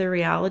grieve the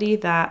reality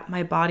that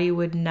my body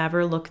would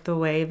never look the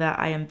way that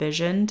I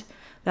envisioned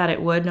that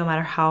it would, no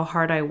matter how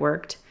hard I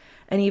worked.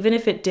 And even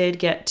if it did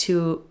get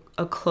to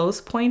a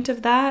close point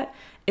of that,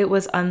 it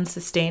was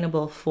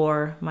unsustainable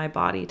for my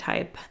body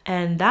type.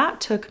 And that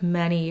took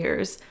many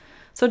years.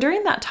 So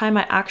during that time,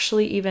 I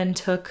actually even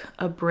took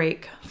a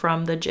break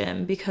from the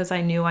gym because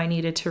I knew I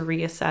needed to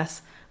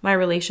reassess my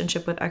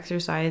relationship with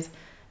exercise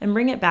and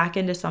bring it back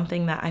into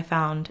something that I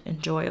found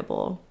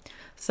enjoyable.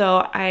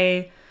 So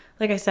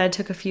like I said,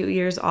 took a few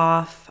years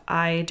off.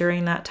 I,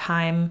 during that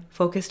time,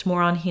 focused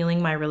more on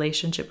healing my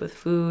relationship with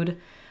food.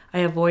 I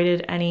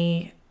avoided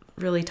any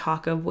really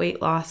talk of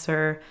weight loss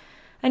or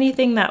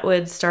anything that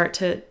would start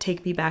to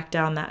take me back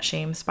down that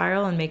shame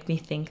spiral and make me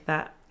think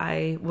that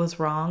I was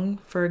wrong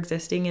for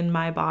existing in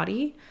my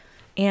body.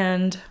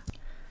 And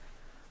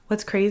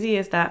what's crazy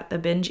is that the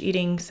binge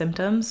eating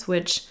symptoms,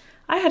 which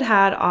I had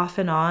had off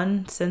and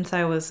on since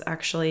I was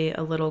actually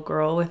a little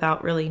girl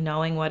without really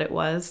knowing what it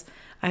was.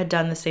 I had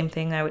done the same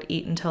thing. I would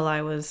eat until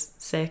I was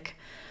sick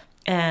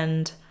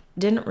and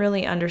didn't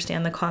really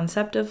understand the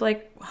concept of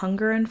like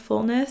hunger and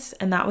fullness.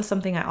 And that was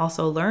something I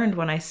also learned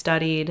when I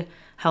studied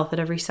health at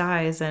every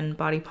size and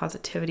body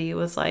positivity. It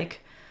was like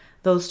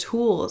those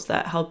tools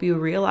that help you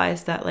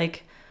realize that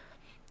like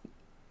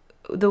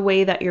the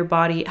way that your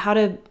body, how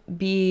to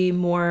be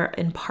more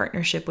in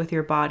partnership with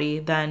your body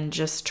than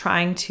just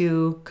trying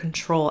to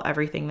control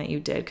everything that you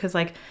did. Because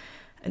like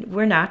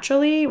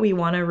we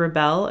want to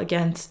rebel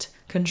against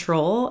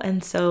control.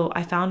 And so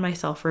I found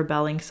myself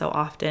rebelling so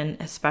often,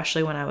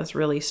 especially when I was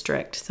really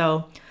strict.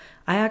 So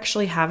I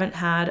actually haven't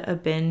had a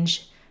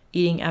binge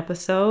eating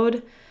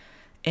episode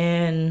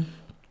in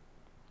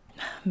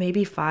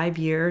maybe 5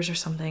 years or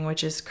something,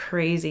 which is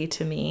crazy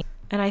to me.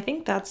 And I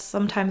think that's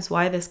sometimes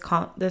why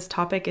this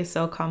topic is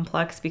so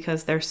complex,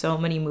 because there's so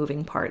many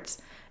moving parts.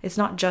 It's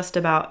not just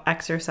about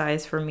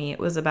exercise for me. It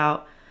was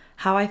about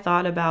how I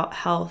thought about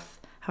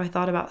health, how I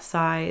thought about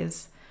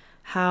size,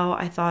 how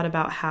I thought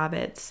about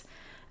habits.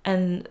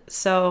 And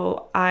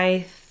so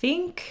I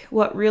think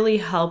what really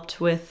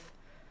helped with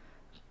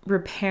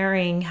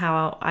repairing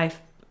how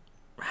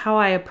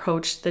I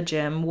approached the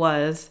gym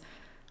was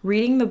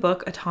reading the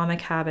book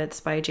Atomic Habits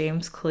by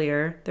James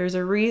Clear. There's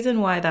a reason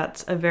why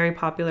that's a very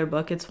popular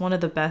book. It's one of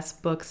the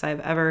best books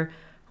I've ever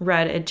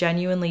read. It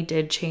genuinely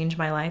did change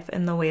my life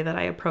in the way that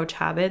I approach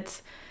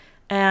habits.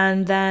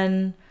 And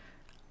then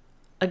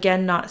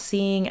again, not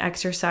seeing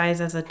exercise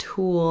as a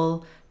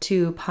tool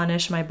to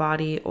punish my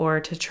body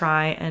or to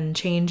try and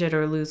change it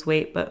or lose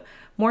weight, but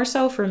more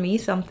so for me,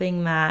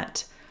 something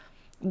that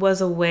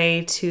was a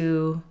way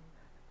to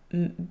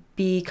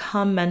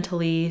become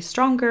mentally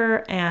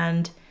stronger,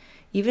 and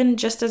even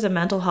just as a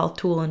mental health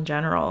tool in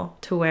general,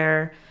 to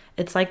where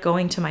it's like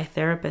going to my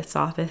therapist's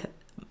office.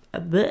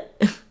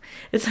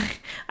 It's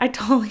like, I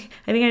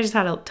think I just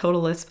had a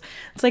total lisp.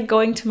 It's like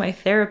going to my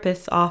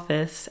therapist's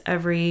office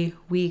every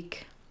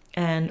week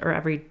or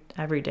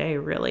every day,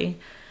 really.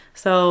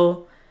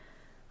 So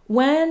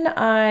when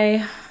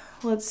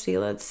let's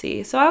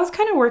see. So I was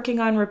kind of working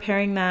on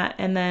repairing that,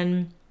 and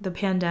then the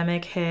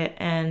pandemic hit,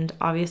 and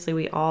obviously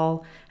we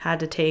all had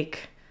to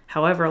take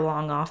however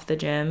long off the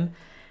gym.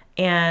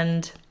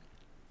 And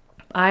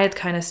I had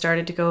kind of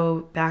started to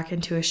go back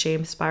into a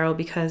shame spiral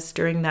because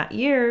during that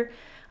year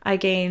I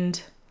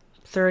gained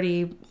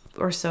 30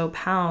 or so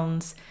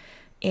pounds,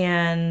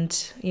 and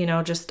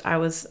just I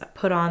was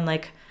put on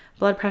like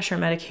blood pressure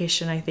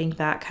medication. I think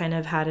that kind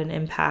of had an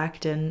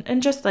impact,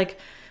 and just like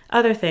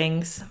other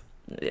things.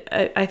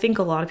 I think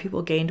a lot of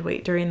people gained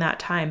weight during that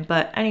time.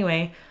 But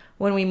anyway,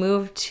 when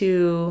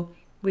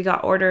we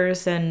got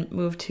orders and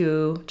moved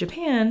to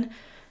Japan,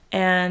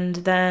 and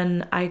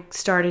then I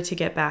started to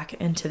get back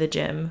into the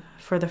gym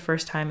for the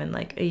first time in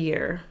like a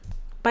year.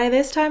 By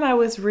this time, I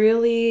was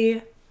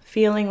really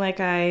feeling like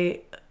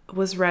I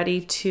was ready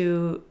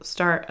to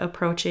start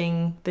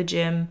approaching the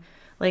gym,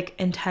 like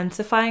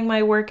intensifying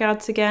my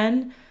workouts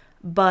again,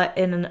 but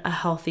in a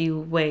healthy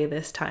way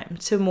this time,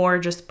 to more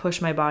just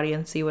push my body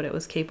and see what it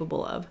was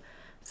capable of.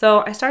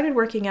 So I started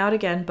working out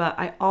again, but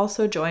I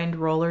also joined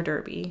roller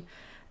derby.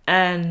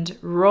 And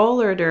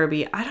roller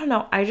derby, I don't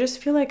know, I just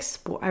feel like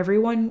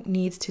everyone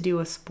needs to do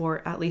a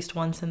sport at least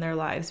once in their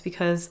lives,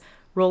 because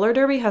roller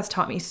derby has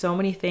taught me so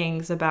many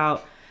things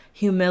about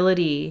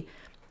humility,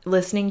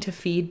 listening to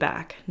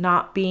feedback,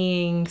 not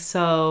being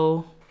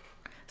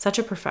such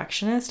a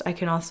perfectionist. I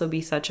can also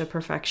be such a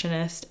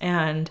perfectionist,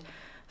 and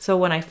so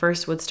when I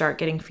first would start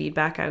getting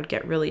feedback, I would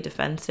get really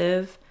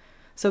defensive.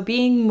 So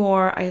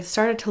I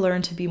started to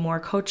learn to be more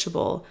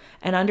coachable,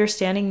 and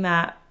understanding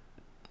that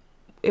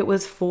it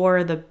was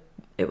for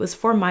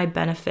my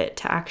benefit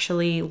to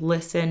actually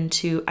listen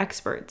to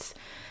experts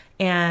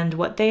and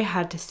what they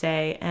had to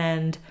say,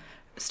 and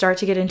start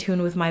to get in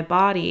tune with my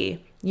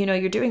body.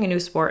 You're doing a new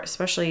sport,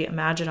 especially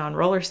imagine on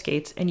roller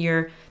skates, and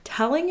you're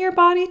telling your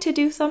body to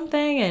do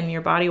something and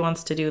your body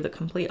wants to do the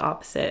complete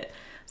opposite.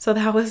 So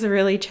that was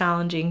really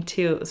challenging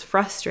too. It was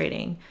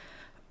frustrating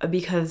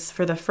because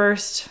for the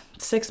first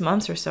 6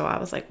 months or so, I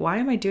was like, why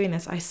am I doing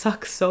this? I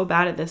suck so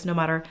bad at this. No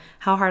matter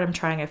how hard I'm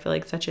trying, I feel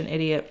like such an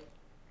idiot.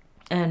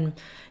 And,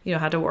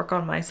 had to work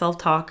on my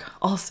self-talk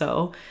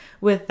also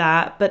with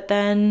that. But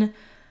then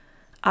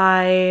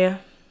I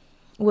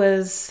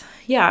was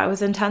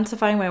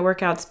intensifying my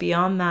workouts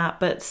beyond that,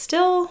 but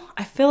still,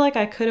 I feel like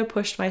I could have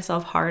pushed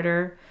myself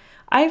harder.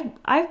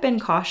 I've been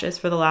cautious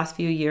for the last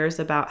few years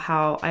about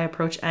how I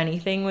approach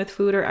anything with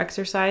food or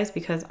exercise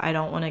because I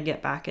don't want to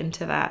get back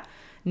into that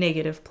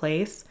negative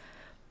place.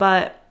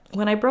 But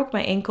when I broke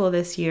my ankle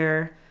this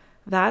year,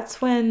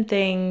 that's when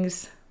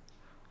things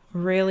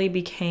really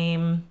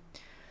became,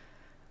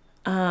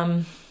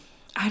 I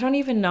don't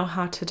even know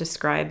how to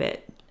describe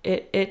it.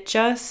 It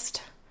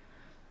just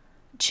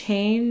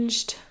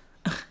changed.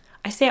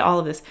 I say all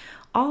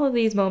of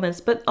these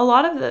moments, but a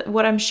lot of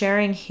what I'm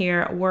sharing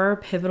here were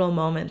pivotal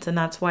moments, and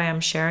that's why I'm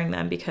sharing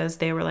them, because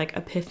they were like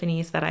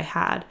epiphanies that I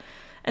had.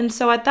 And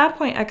so at that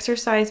point,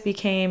 exercise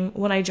became,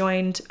 when I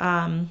joined,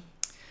 why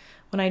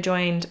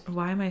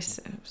am I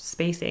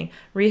spacing?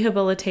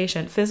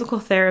 Rehabilitation, physical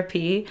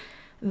therapy,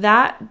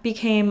 that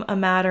became a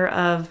matter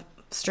of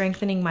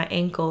strengthening my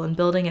ankle and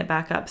building it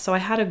back up. So I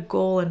had a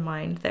goal in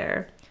mind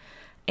there.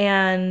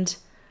 And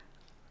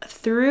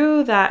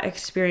through that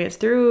experience,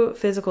 through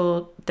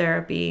physical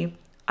therapy,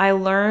 I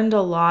learned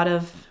a lot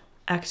of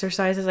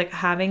exercises, like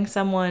having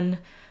someone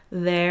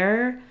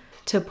there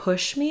to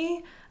push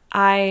me.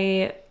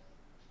 I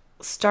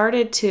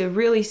started to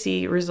really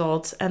see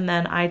results, and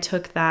then I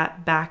took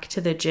that back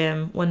to the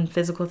gym when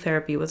physical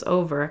therapy was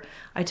over.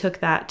 I took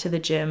that to the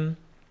gym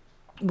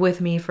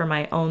with me for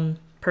my own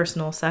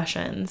personal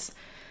sessions,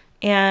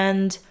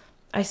 and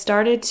I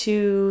started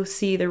to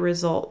see the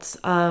results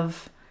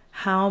of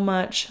how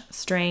much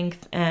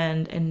strength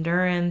and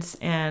endurance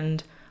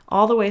and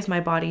all the ways my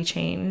body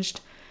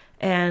changed,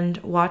 and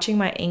watching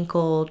my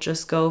ankle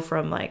just go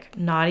from like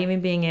not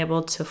even being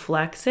able to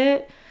flex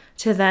it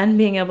to then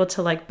being able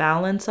to like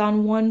balance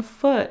on one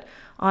foot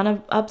on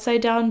an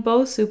upside down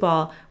Bosu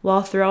ball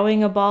while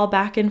throwing a ball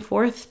back and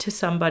forth to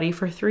somebody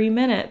for 3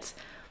 minutes.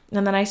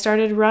 And then I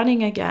started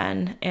running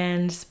again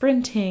and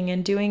sprinting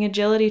and doing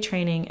agility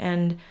training,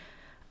 and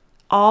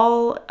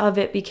all of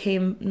it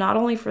became not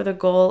only for the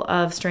goal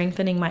of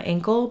strengthening my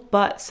ankle,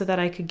 but so that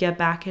I could get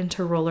back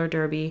into roller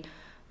derby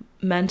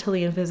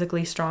mentally and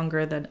physically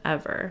stronger than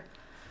ever.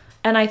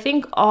 And I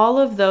think all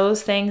of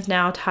those things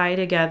now tie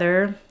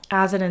together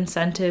as an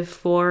incentive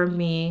for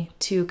me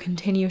to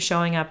continue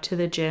showing up to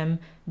the gym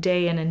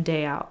day in and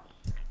day out.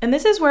 And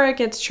this is where it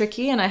gets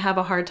tricky, and I have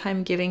a hard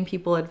time giving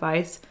people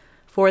advice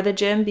for the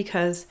gym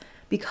because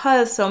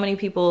so many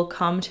people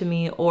come to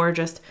me or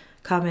just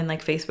come in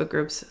like Facebook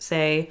groups,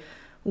 say,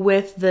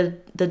 with the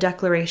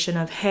declaration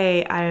of,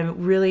 hey,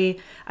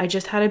 I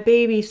just had a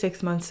baby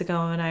 6 months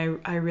ago, and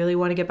I really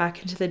want to get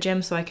back into the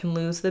gym so I can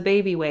lose the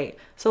baby weight.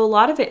 So a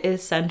lot of it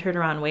is centered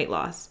around weight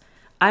loss.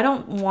 I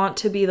don't want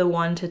to be the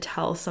one to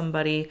tell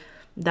somebody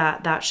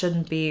that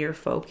shouldn't be your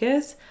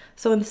focus.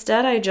 So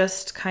instead, I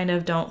just kind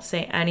of don't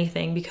say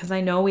anything because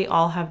I know we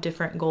all have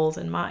different goals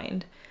in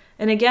mind.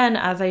 And again,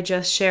 as I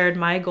just shared,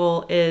 my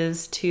goal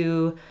is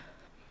to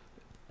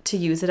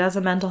use it as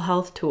a mental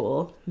health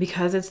tool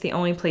because it's the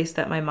only place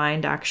that my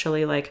mind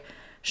actually like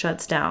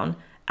shuts down,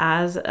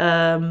 as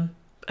a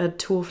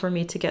tool for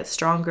me to get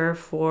stronger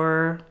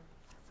for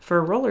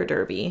roller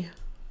derby.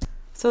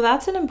 So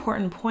that's an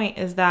important point,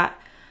 is that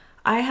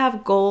I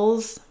have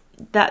goals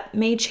that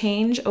may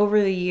change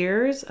over the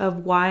years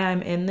of why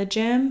I'm in the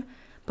gym,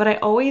 but I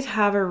always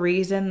have a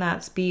reason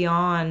that's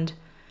beyond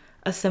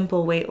a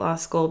simple weight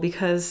loss goal,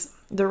 because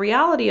the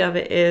reality of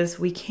it is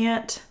we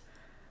can't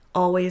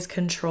always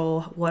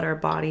control what our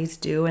bodies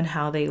do and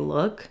how they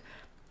look.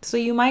 So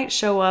you might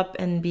show up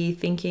and be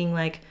thinking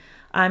like,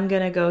 I'm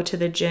going to go to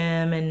the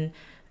gym and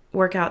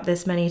work out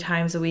this many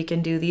times a week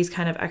and do these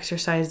kind of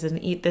exercises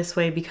and eat this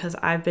way because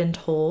I've been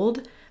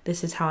told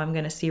this is how I'm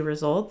going to see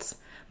results.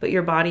 But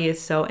your body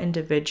is so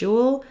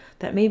individual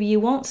that maybe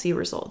you won't see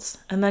results.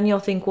 And then you'll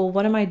think, well,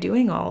 what am I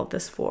doing all of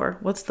this for?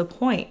 What's the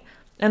point?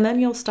 And then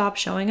you'll stop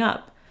showing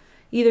up.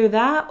 Either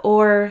that,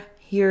 or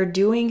you're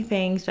doing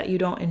things that you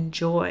don't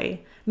enjoy.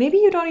 Maybe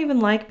you don't even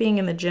like being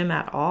in the gym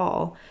at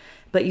all,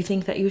 but you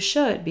think that you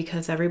should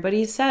because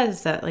everybody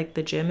says that like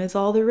the gym is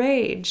all the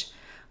rage,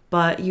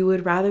 but you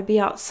would rather be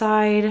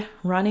outside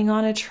running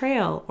on a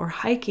trail or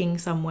hiking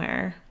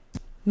somewhere.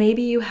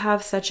 Maybe you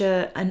have such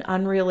an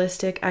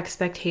unrealistic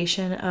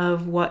expectation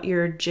of what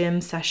your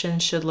gym session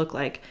should look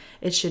like.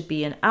 It should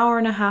be an hour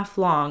and a half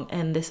long,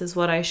 and this is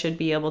what I should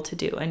be able to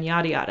do, and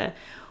yada yada.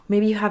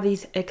 Maybe you have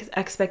these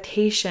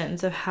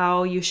expectations of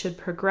how you should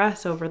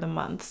progress over the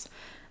months.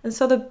 And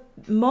so the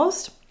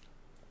most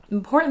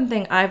important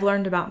thing I've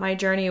learned about my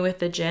journey with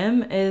the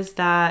gym is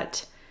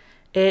that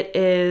it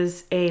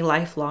is a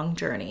lifelong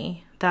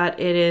journey, that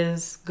it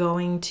is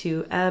going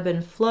to ebb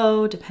and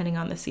flow depending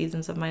on the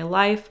seasons of my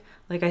life.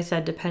 Like I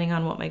said, depending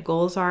on what my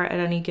goals are at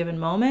any given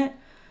moment.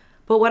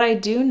 But what I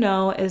do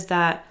know is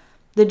that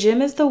the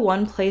gym is the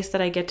one place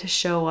that I get to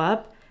show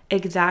up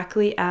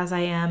exactly as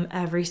I am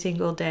every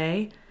single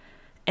day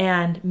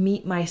and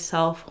meet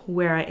myself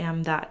where I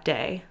am that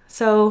day.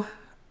 So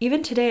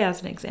even today,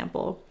 as an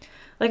example,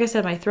 like I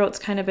said, my throat's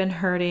kind of been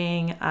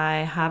hurting. I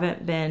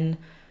haven't been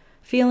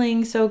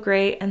feeling so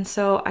great. And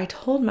so I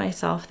told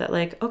myself that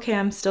like, okay,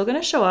 I'm still going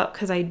to show up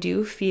because I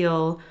do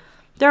feel.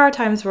 There are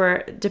times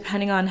where,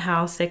 depending on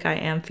how sick I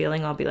am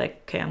feeling, I'll be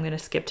like, okay, I'm going to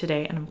skip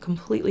today, and I'm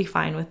completely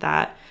fine with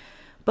that.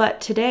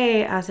 But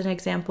today, as an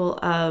example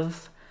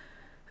of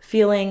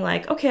feeling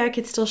like, okay, I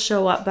could still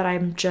show up, but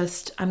I'm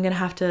going to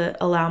have to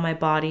allow my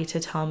body to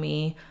tell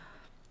me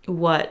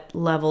what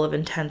level of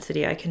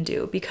intensity I can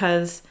do,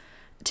 because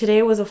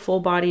today was a full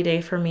body day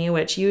for me,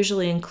 which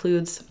usually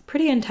includes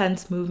pretty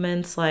intense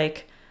movements.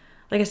 Like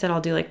I said,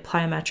 I'll do like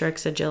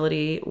plyometrics,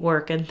 agility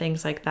work and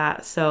things like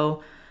that.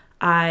 So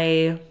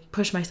I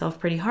pushed myself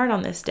pretty hard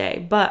on this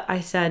day, but I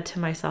said to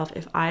myself,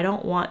 if I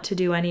don't want to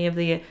do any of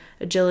the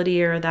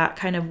agility or that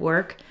kind of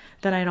work,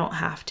 then I don't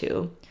have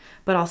to.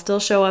 But I'll still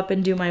show up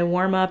and do my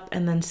warm up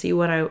and then see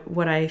what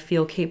I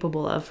feel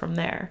capable of from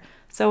there.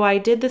 So I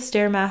did the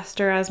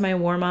Stairmaster as my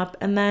warm up,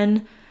 and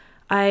then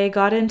I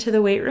got into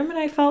the weight room and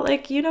I felt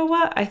like, you know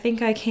what? I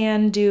think I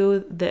can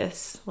do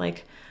this.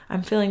 Like,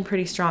 I'm feeling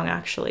pretty strong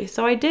actually.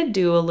 So I did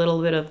do a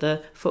little bit of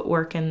the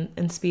footwork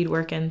and speed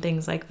work and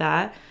things like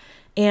that.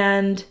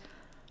 And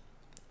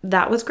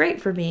that was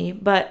great for me.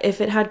 But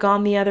if it had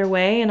gone the other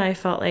way and I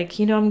felt like,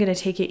 I'm going to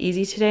take it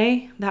easy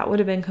today, that would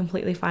have been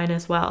completely fine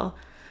as well.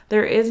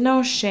 There is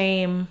no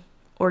shame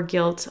or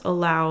guilt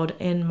allowed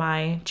in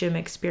my gym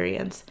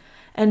experience.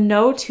 And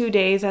no 2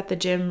 days at the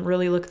gym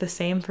really look the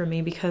same for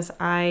me, because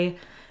I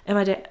am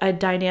a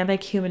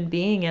dynamic human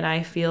being and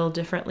I feel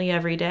differently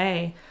every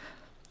day.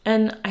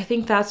 And I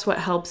think that's what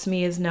helps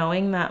me, is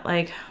knowing that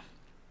like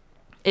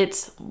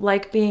it's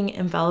like being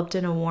enveloped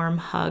in a warm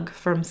hug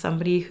from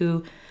somebody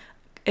who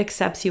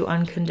accepts you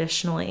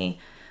unconditionally,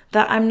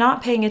 that I'm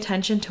not paying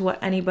attention to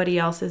what anybody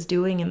else is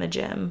doing in the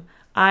gym.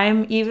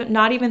 I'm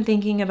not even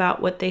thinking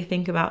about what they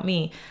think about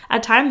me.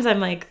 At times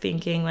I'm like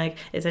thinking like,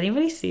 is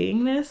anybody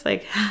seeing this?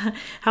 Like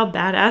how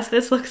badass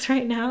this looks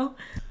right now.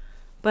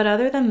 But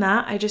other than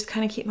that, I just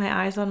kind of keep my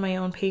eyes on my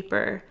own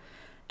paper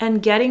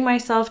and getting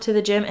myself to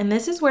the gym. And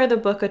this is where the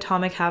book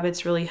Atomic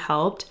Habits really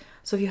helped.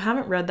 So if you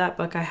haven't read that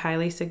book, I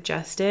highly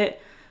suggest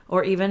it,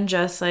 or even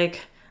just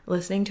like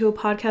listening to a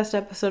podcast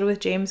episode with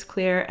James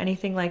Clear,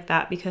 anything like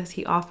that, because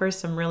he offers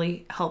some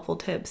really helpful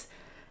tips.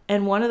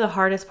 And one of the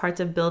hardest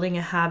parts of building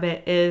a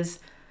habit is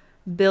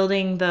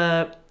building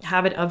the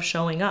habit of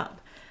showing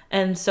up.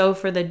 And so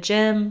for the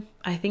gym,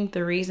 I think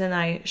the reason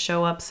I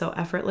show up so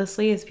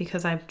effortlessly is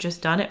because I've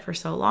just done it for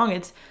so long.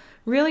 It's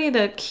really,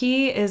 the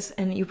key is,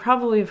 and you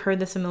probably have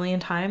heard this a million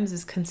times,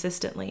 is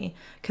consistently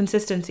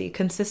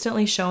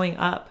showing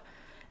up.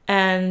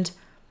 And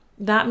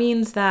that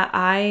means that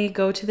I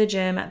go to the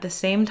gym at the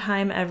same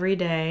time every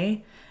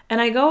day,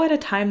 and I go at a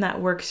time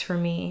that works for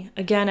me.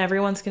 Again,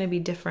 everyone's going to be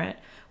different.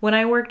 When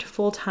I worked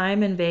full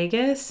time in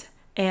Vegas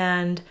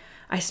and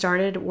I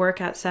started work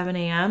at 7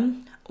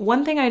 a.m.,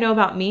 one thing I know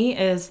about me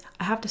is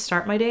I have to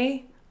start my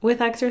day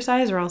with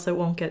exercise or else it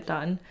won't get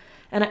done.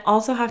 And I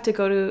also have to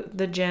go to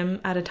the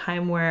gym at a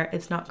time where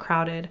it's not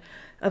crowded.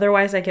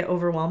 Otherwise, I get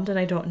overwhelmed and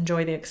I don't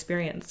enjoy the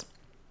experience.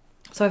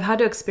 So I've had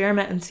to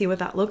experiment and see what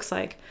that looks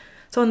like.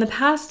 So in the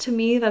past, to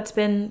me, that's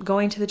been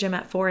going to the gym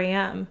at 4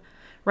 a.m.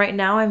 Right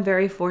now, I'm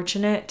very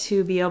fortunate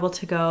to be able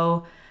to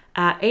go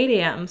at 8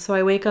 a.m. So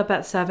I wake up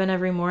at 7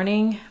 every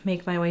morning,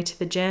 make my way to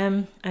the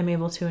gym. I'm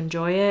able to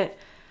enjoy it.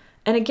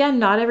 And again,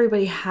 not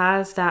everybody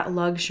has that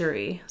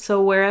luxury.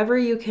 So wherever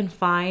you can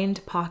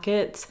find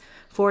pockets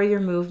for your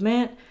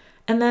movement,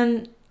 and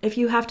then if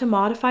you have to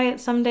modify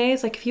it some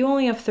days, like if you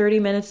only have 30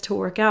 minutes to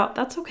work out,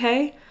 that's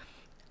okay.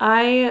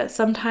 I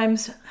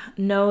sometimes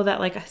know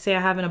that, like, say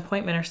I have an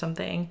appointment or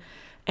something,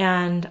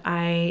 and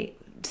I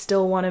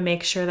still want to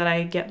make sure that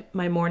I get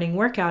my morning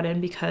workout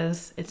in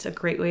because it's a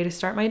great way to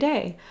start my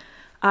day.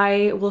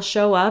 I will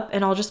show up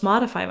and I'll just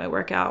modify my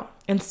workout.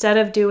 Instead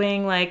of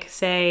doing like,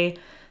 say,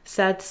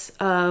 sets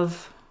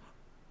of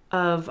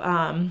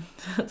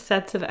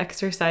sets of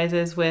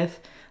exercises with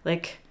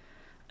like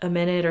a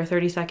minute or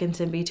 30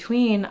 seconds in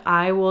between,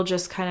 I will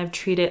just kind of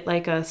treat it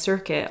like a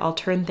circuit. I'll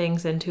turn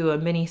things into a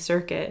mini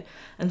circuit.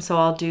 And so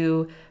I'll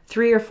do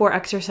 3 or 4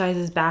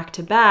 exercises back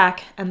to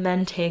back and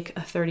then take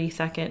a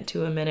 30-second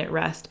to a minute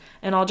rest.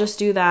 And I'll just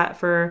do that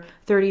for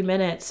 30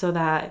 minutes so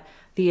that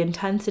the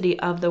intensity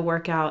of the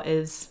workout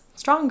is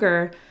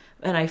stronger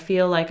and I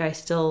feel like I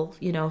still,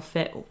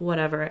 fit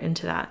whatever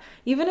into that.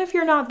 Even if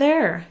you're not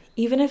there,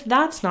 even if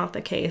that's not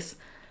the case,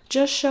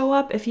 just show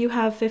up. If you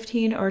have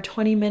 15 or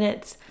 20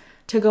 minutes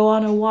to go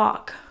on a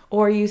walk,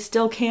 or you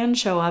still can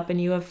show up and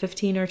you have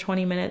 15 or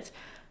 20 minutes,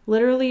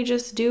 literally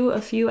just do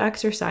a few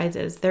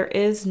exercises. There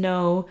is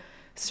no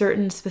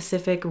certain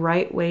specific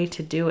right way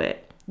to do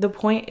it. The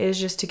point is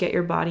just to get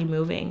your body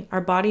moving.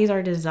 Our bodies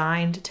are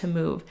designed to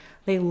move.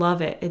 They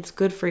love it. It's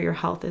good for your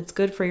health. It's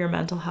good for your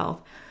mental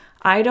health.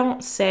 I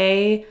don't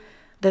say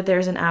that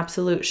there's an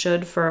absolute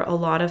should for a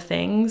lot of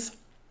things,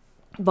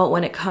 but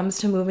when it comes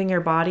to moving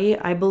your body,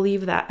 I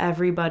believe that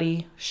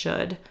everybody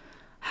should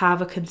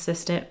have a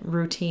consistent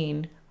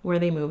routine where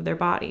they move their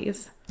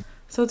bodies.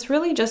 So it's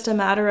really just a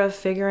matter of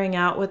figuring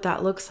out what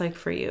that looks like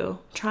for you,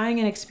 trying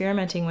and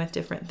experimenting with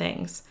different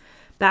things.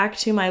 Back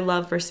to my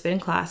love for spin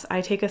class.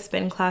 I take a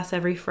spin class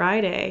every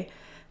Friday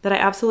that I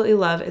absolutely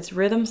love. It's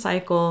Rhythm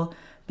Cycle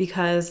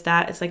because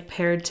that is like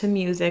paired to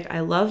music. I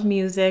love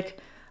music.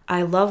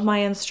 I love my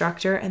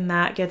instructor, and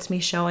that gets me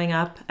showing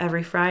up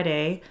every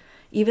Friday.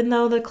 even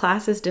though the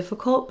class is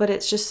difficult, but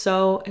it's just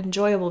so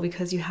enjoyable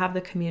because you have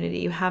the community,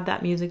 you have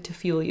that music to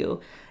fuel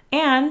you.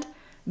 And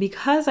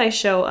because I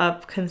show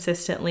up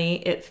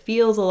consistently, it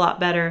feels a lot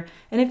better,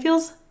 and it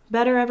feels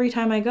better every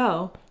time I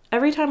go.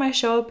 Every time I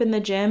show up in the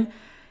gym,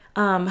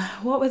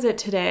 what was it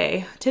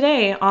today?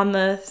 Today on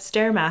the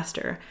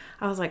Stairmaster,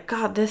 I was like,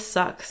 God, this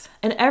sucks.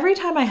 And every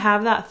time I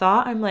have that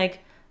thought, I'm like,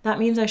 that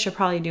means I should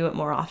probably do it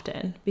more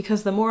often,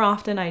 because the more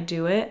often I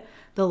do it,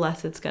 the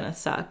less it's gonna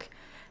suck.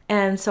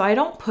 And so I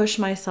don't push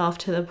myself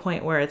to the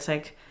point where it's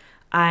like,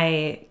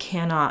 I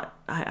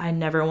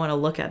never want to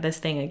look at this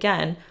thing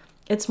again.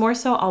 It's more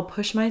so I'll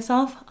push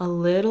myself a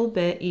little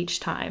bit each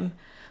time.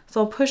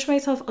 So I'll push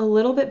myself a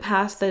little bit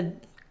past the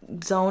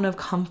zone of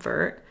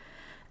comfort.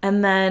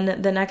 And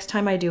then the next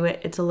time I do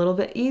it, it's a little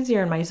bit easier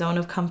and my zone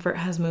of comfort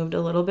has moved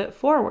a little bit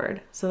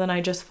forward. So then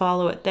I just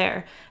follow it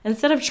there.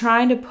 Instead of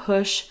trying to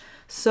push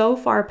so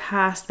far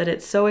past that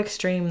it's so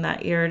extreme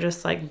that you're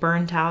just like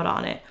burnt out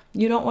on it.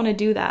 You don't want to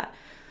do that.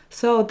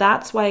 So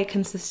that's why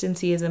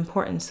consistency is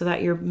important, so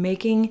that you're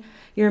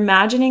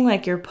imagining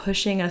like you're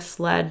pushing a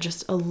sled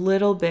just a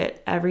little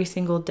bit every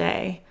single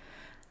day.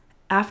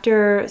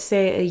 After,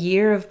 say, a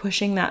year of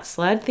pushing that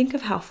sled, think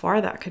of how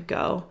far that could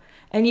go.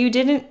 And you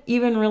didn't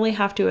even really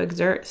have to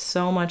exert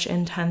so much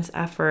intense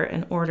effort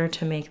in order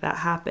to make that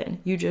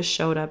happen. You just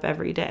showed up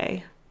every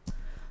day.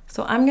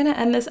 So I'm going to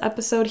end this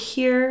episode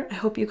here. I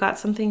hope you got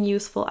something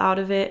useful out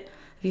of it.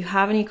 If you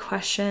have any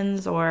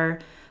questions or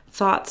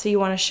thoughts that you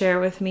want to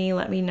share with me,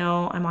 let me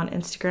know. I'm on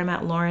Instagram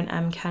at Lauren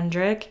M.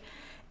 Kendrick.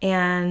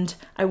 And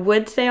I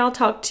would say I'll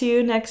talk to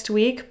you next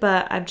week,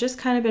 but I've just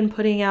kind of been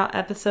putting out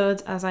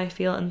episodes as I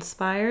feel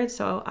inspired.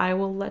 So I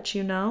will let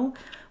you know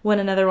when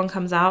another one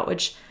comes out,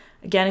 which,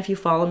 again, if you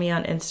follow me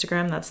on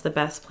Instagram, that's the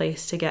best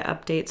place to get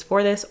updates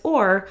for this,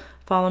 or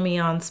follow me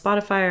on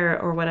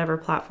Spotify or whatever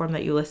platform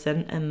that you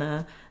listen, and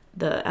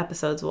the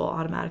episodes will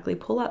automatically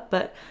pull up.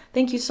 But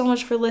thank you so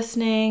much for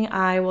listening.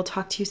 I will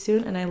talk to you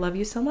soon, and I love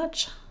you so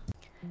much.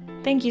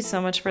 Thank you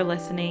so much for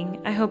listening.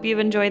 I hope you've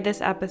enjoyed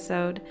this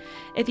episode.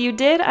 If you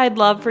did, I'd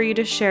love for you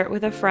to share it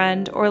with a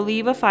friend or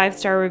leave a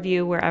 5-star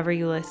review wherever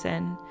you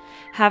listen.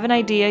 Have an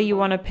idea you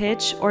want to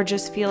pitch or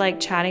just feel like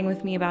chatting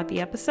with me about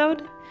the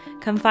episode?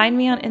 Come find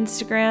me on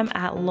Instagram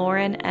at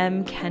Lauren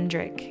M.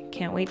 Kendrick.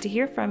 Can't wait to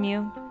hear from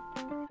you.